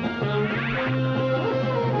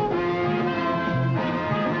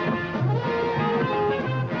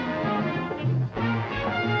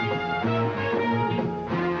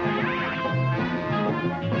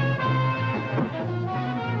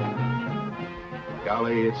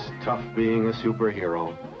 Golly, it's tough being a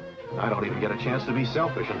superhero. I don't even get a chance to be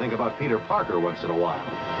selfish and think about Peter Parker once in a while.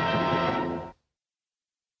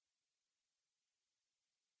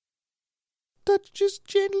 Just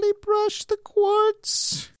gently brush the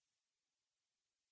quartz.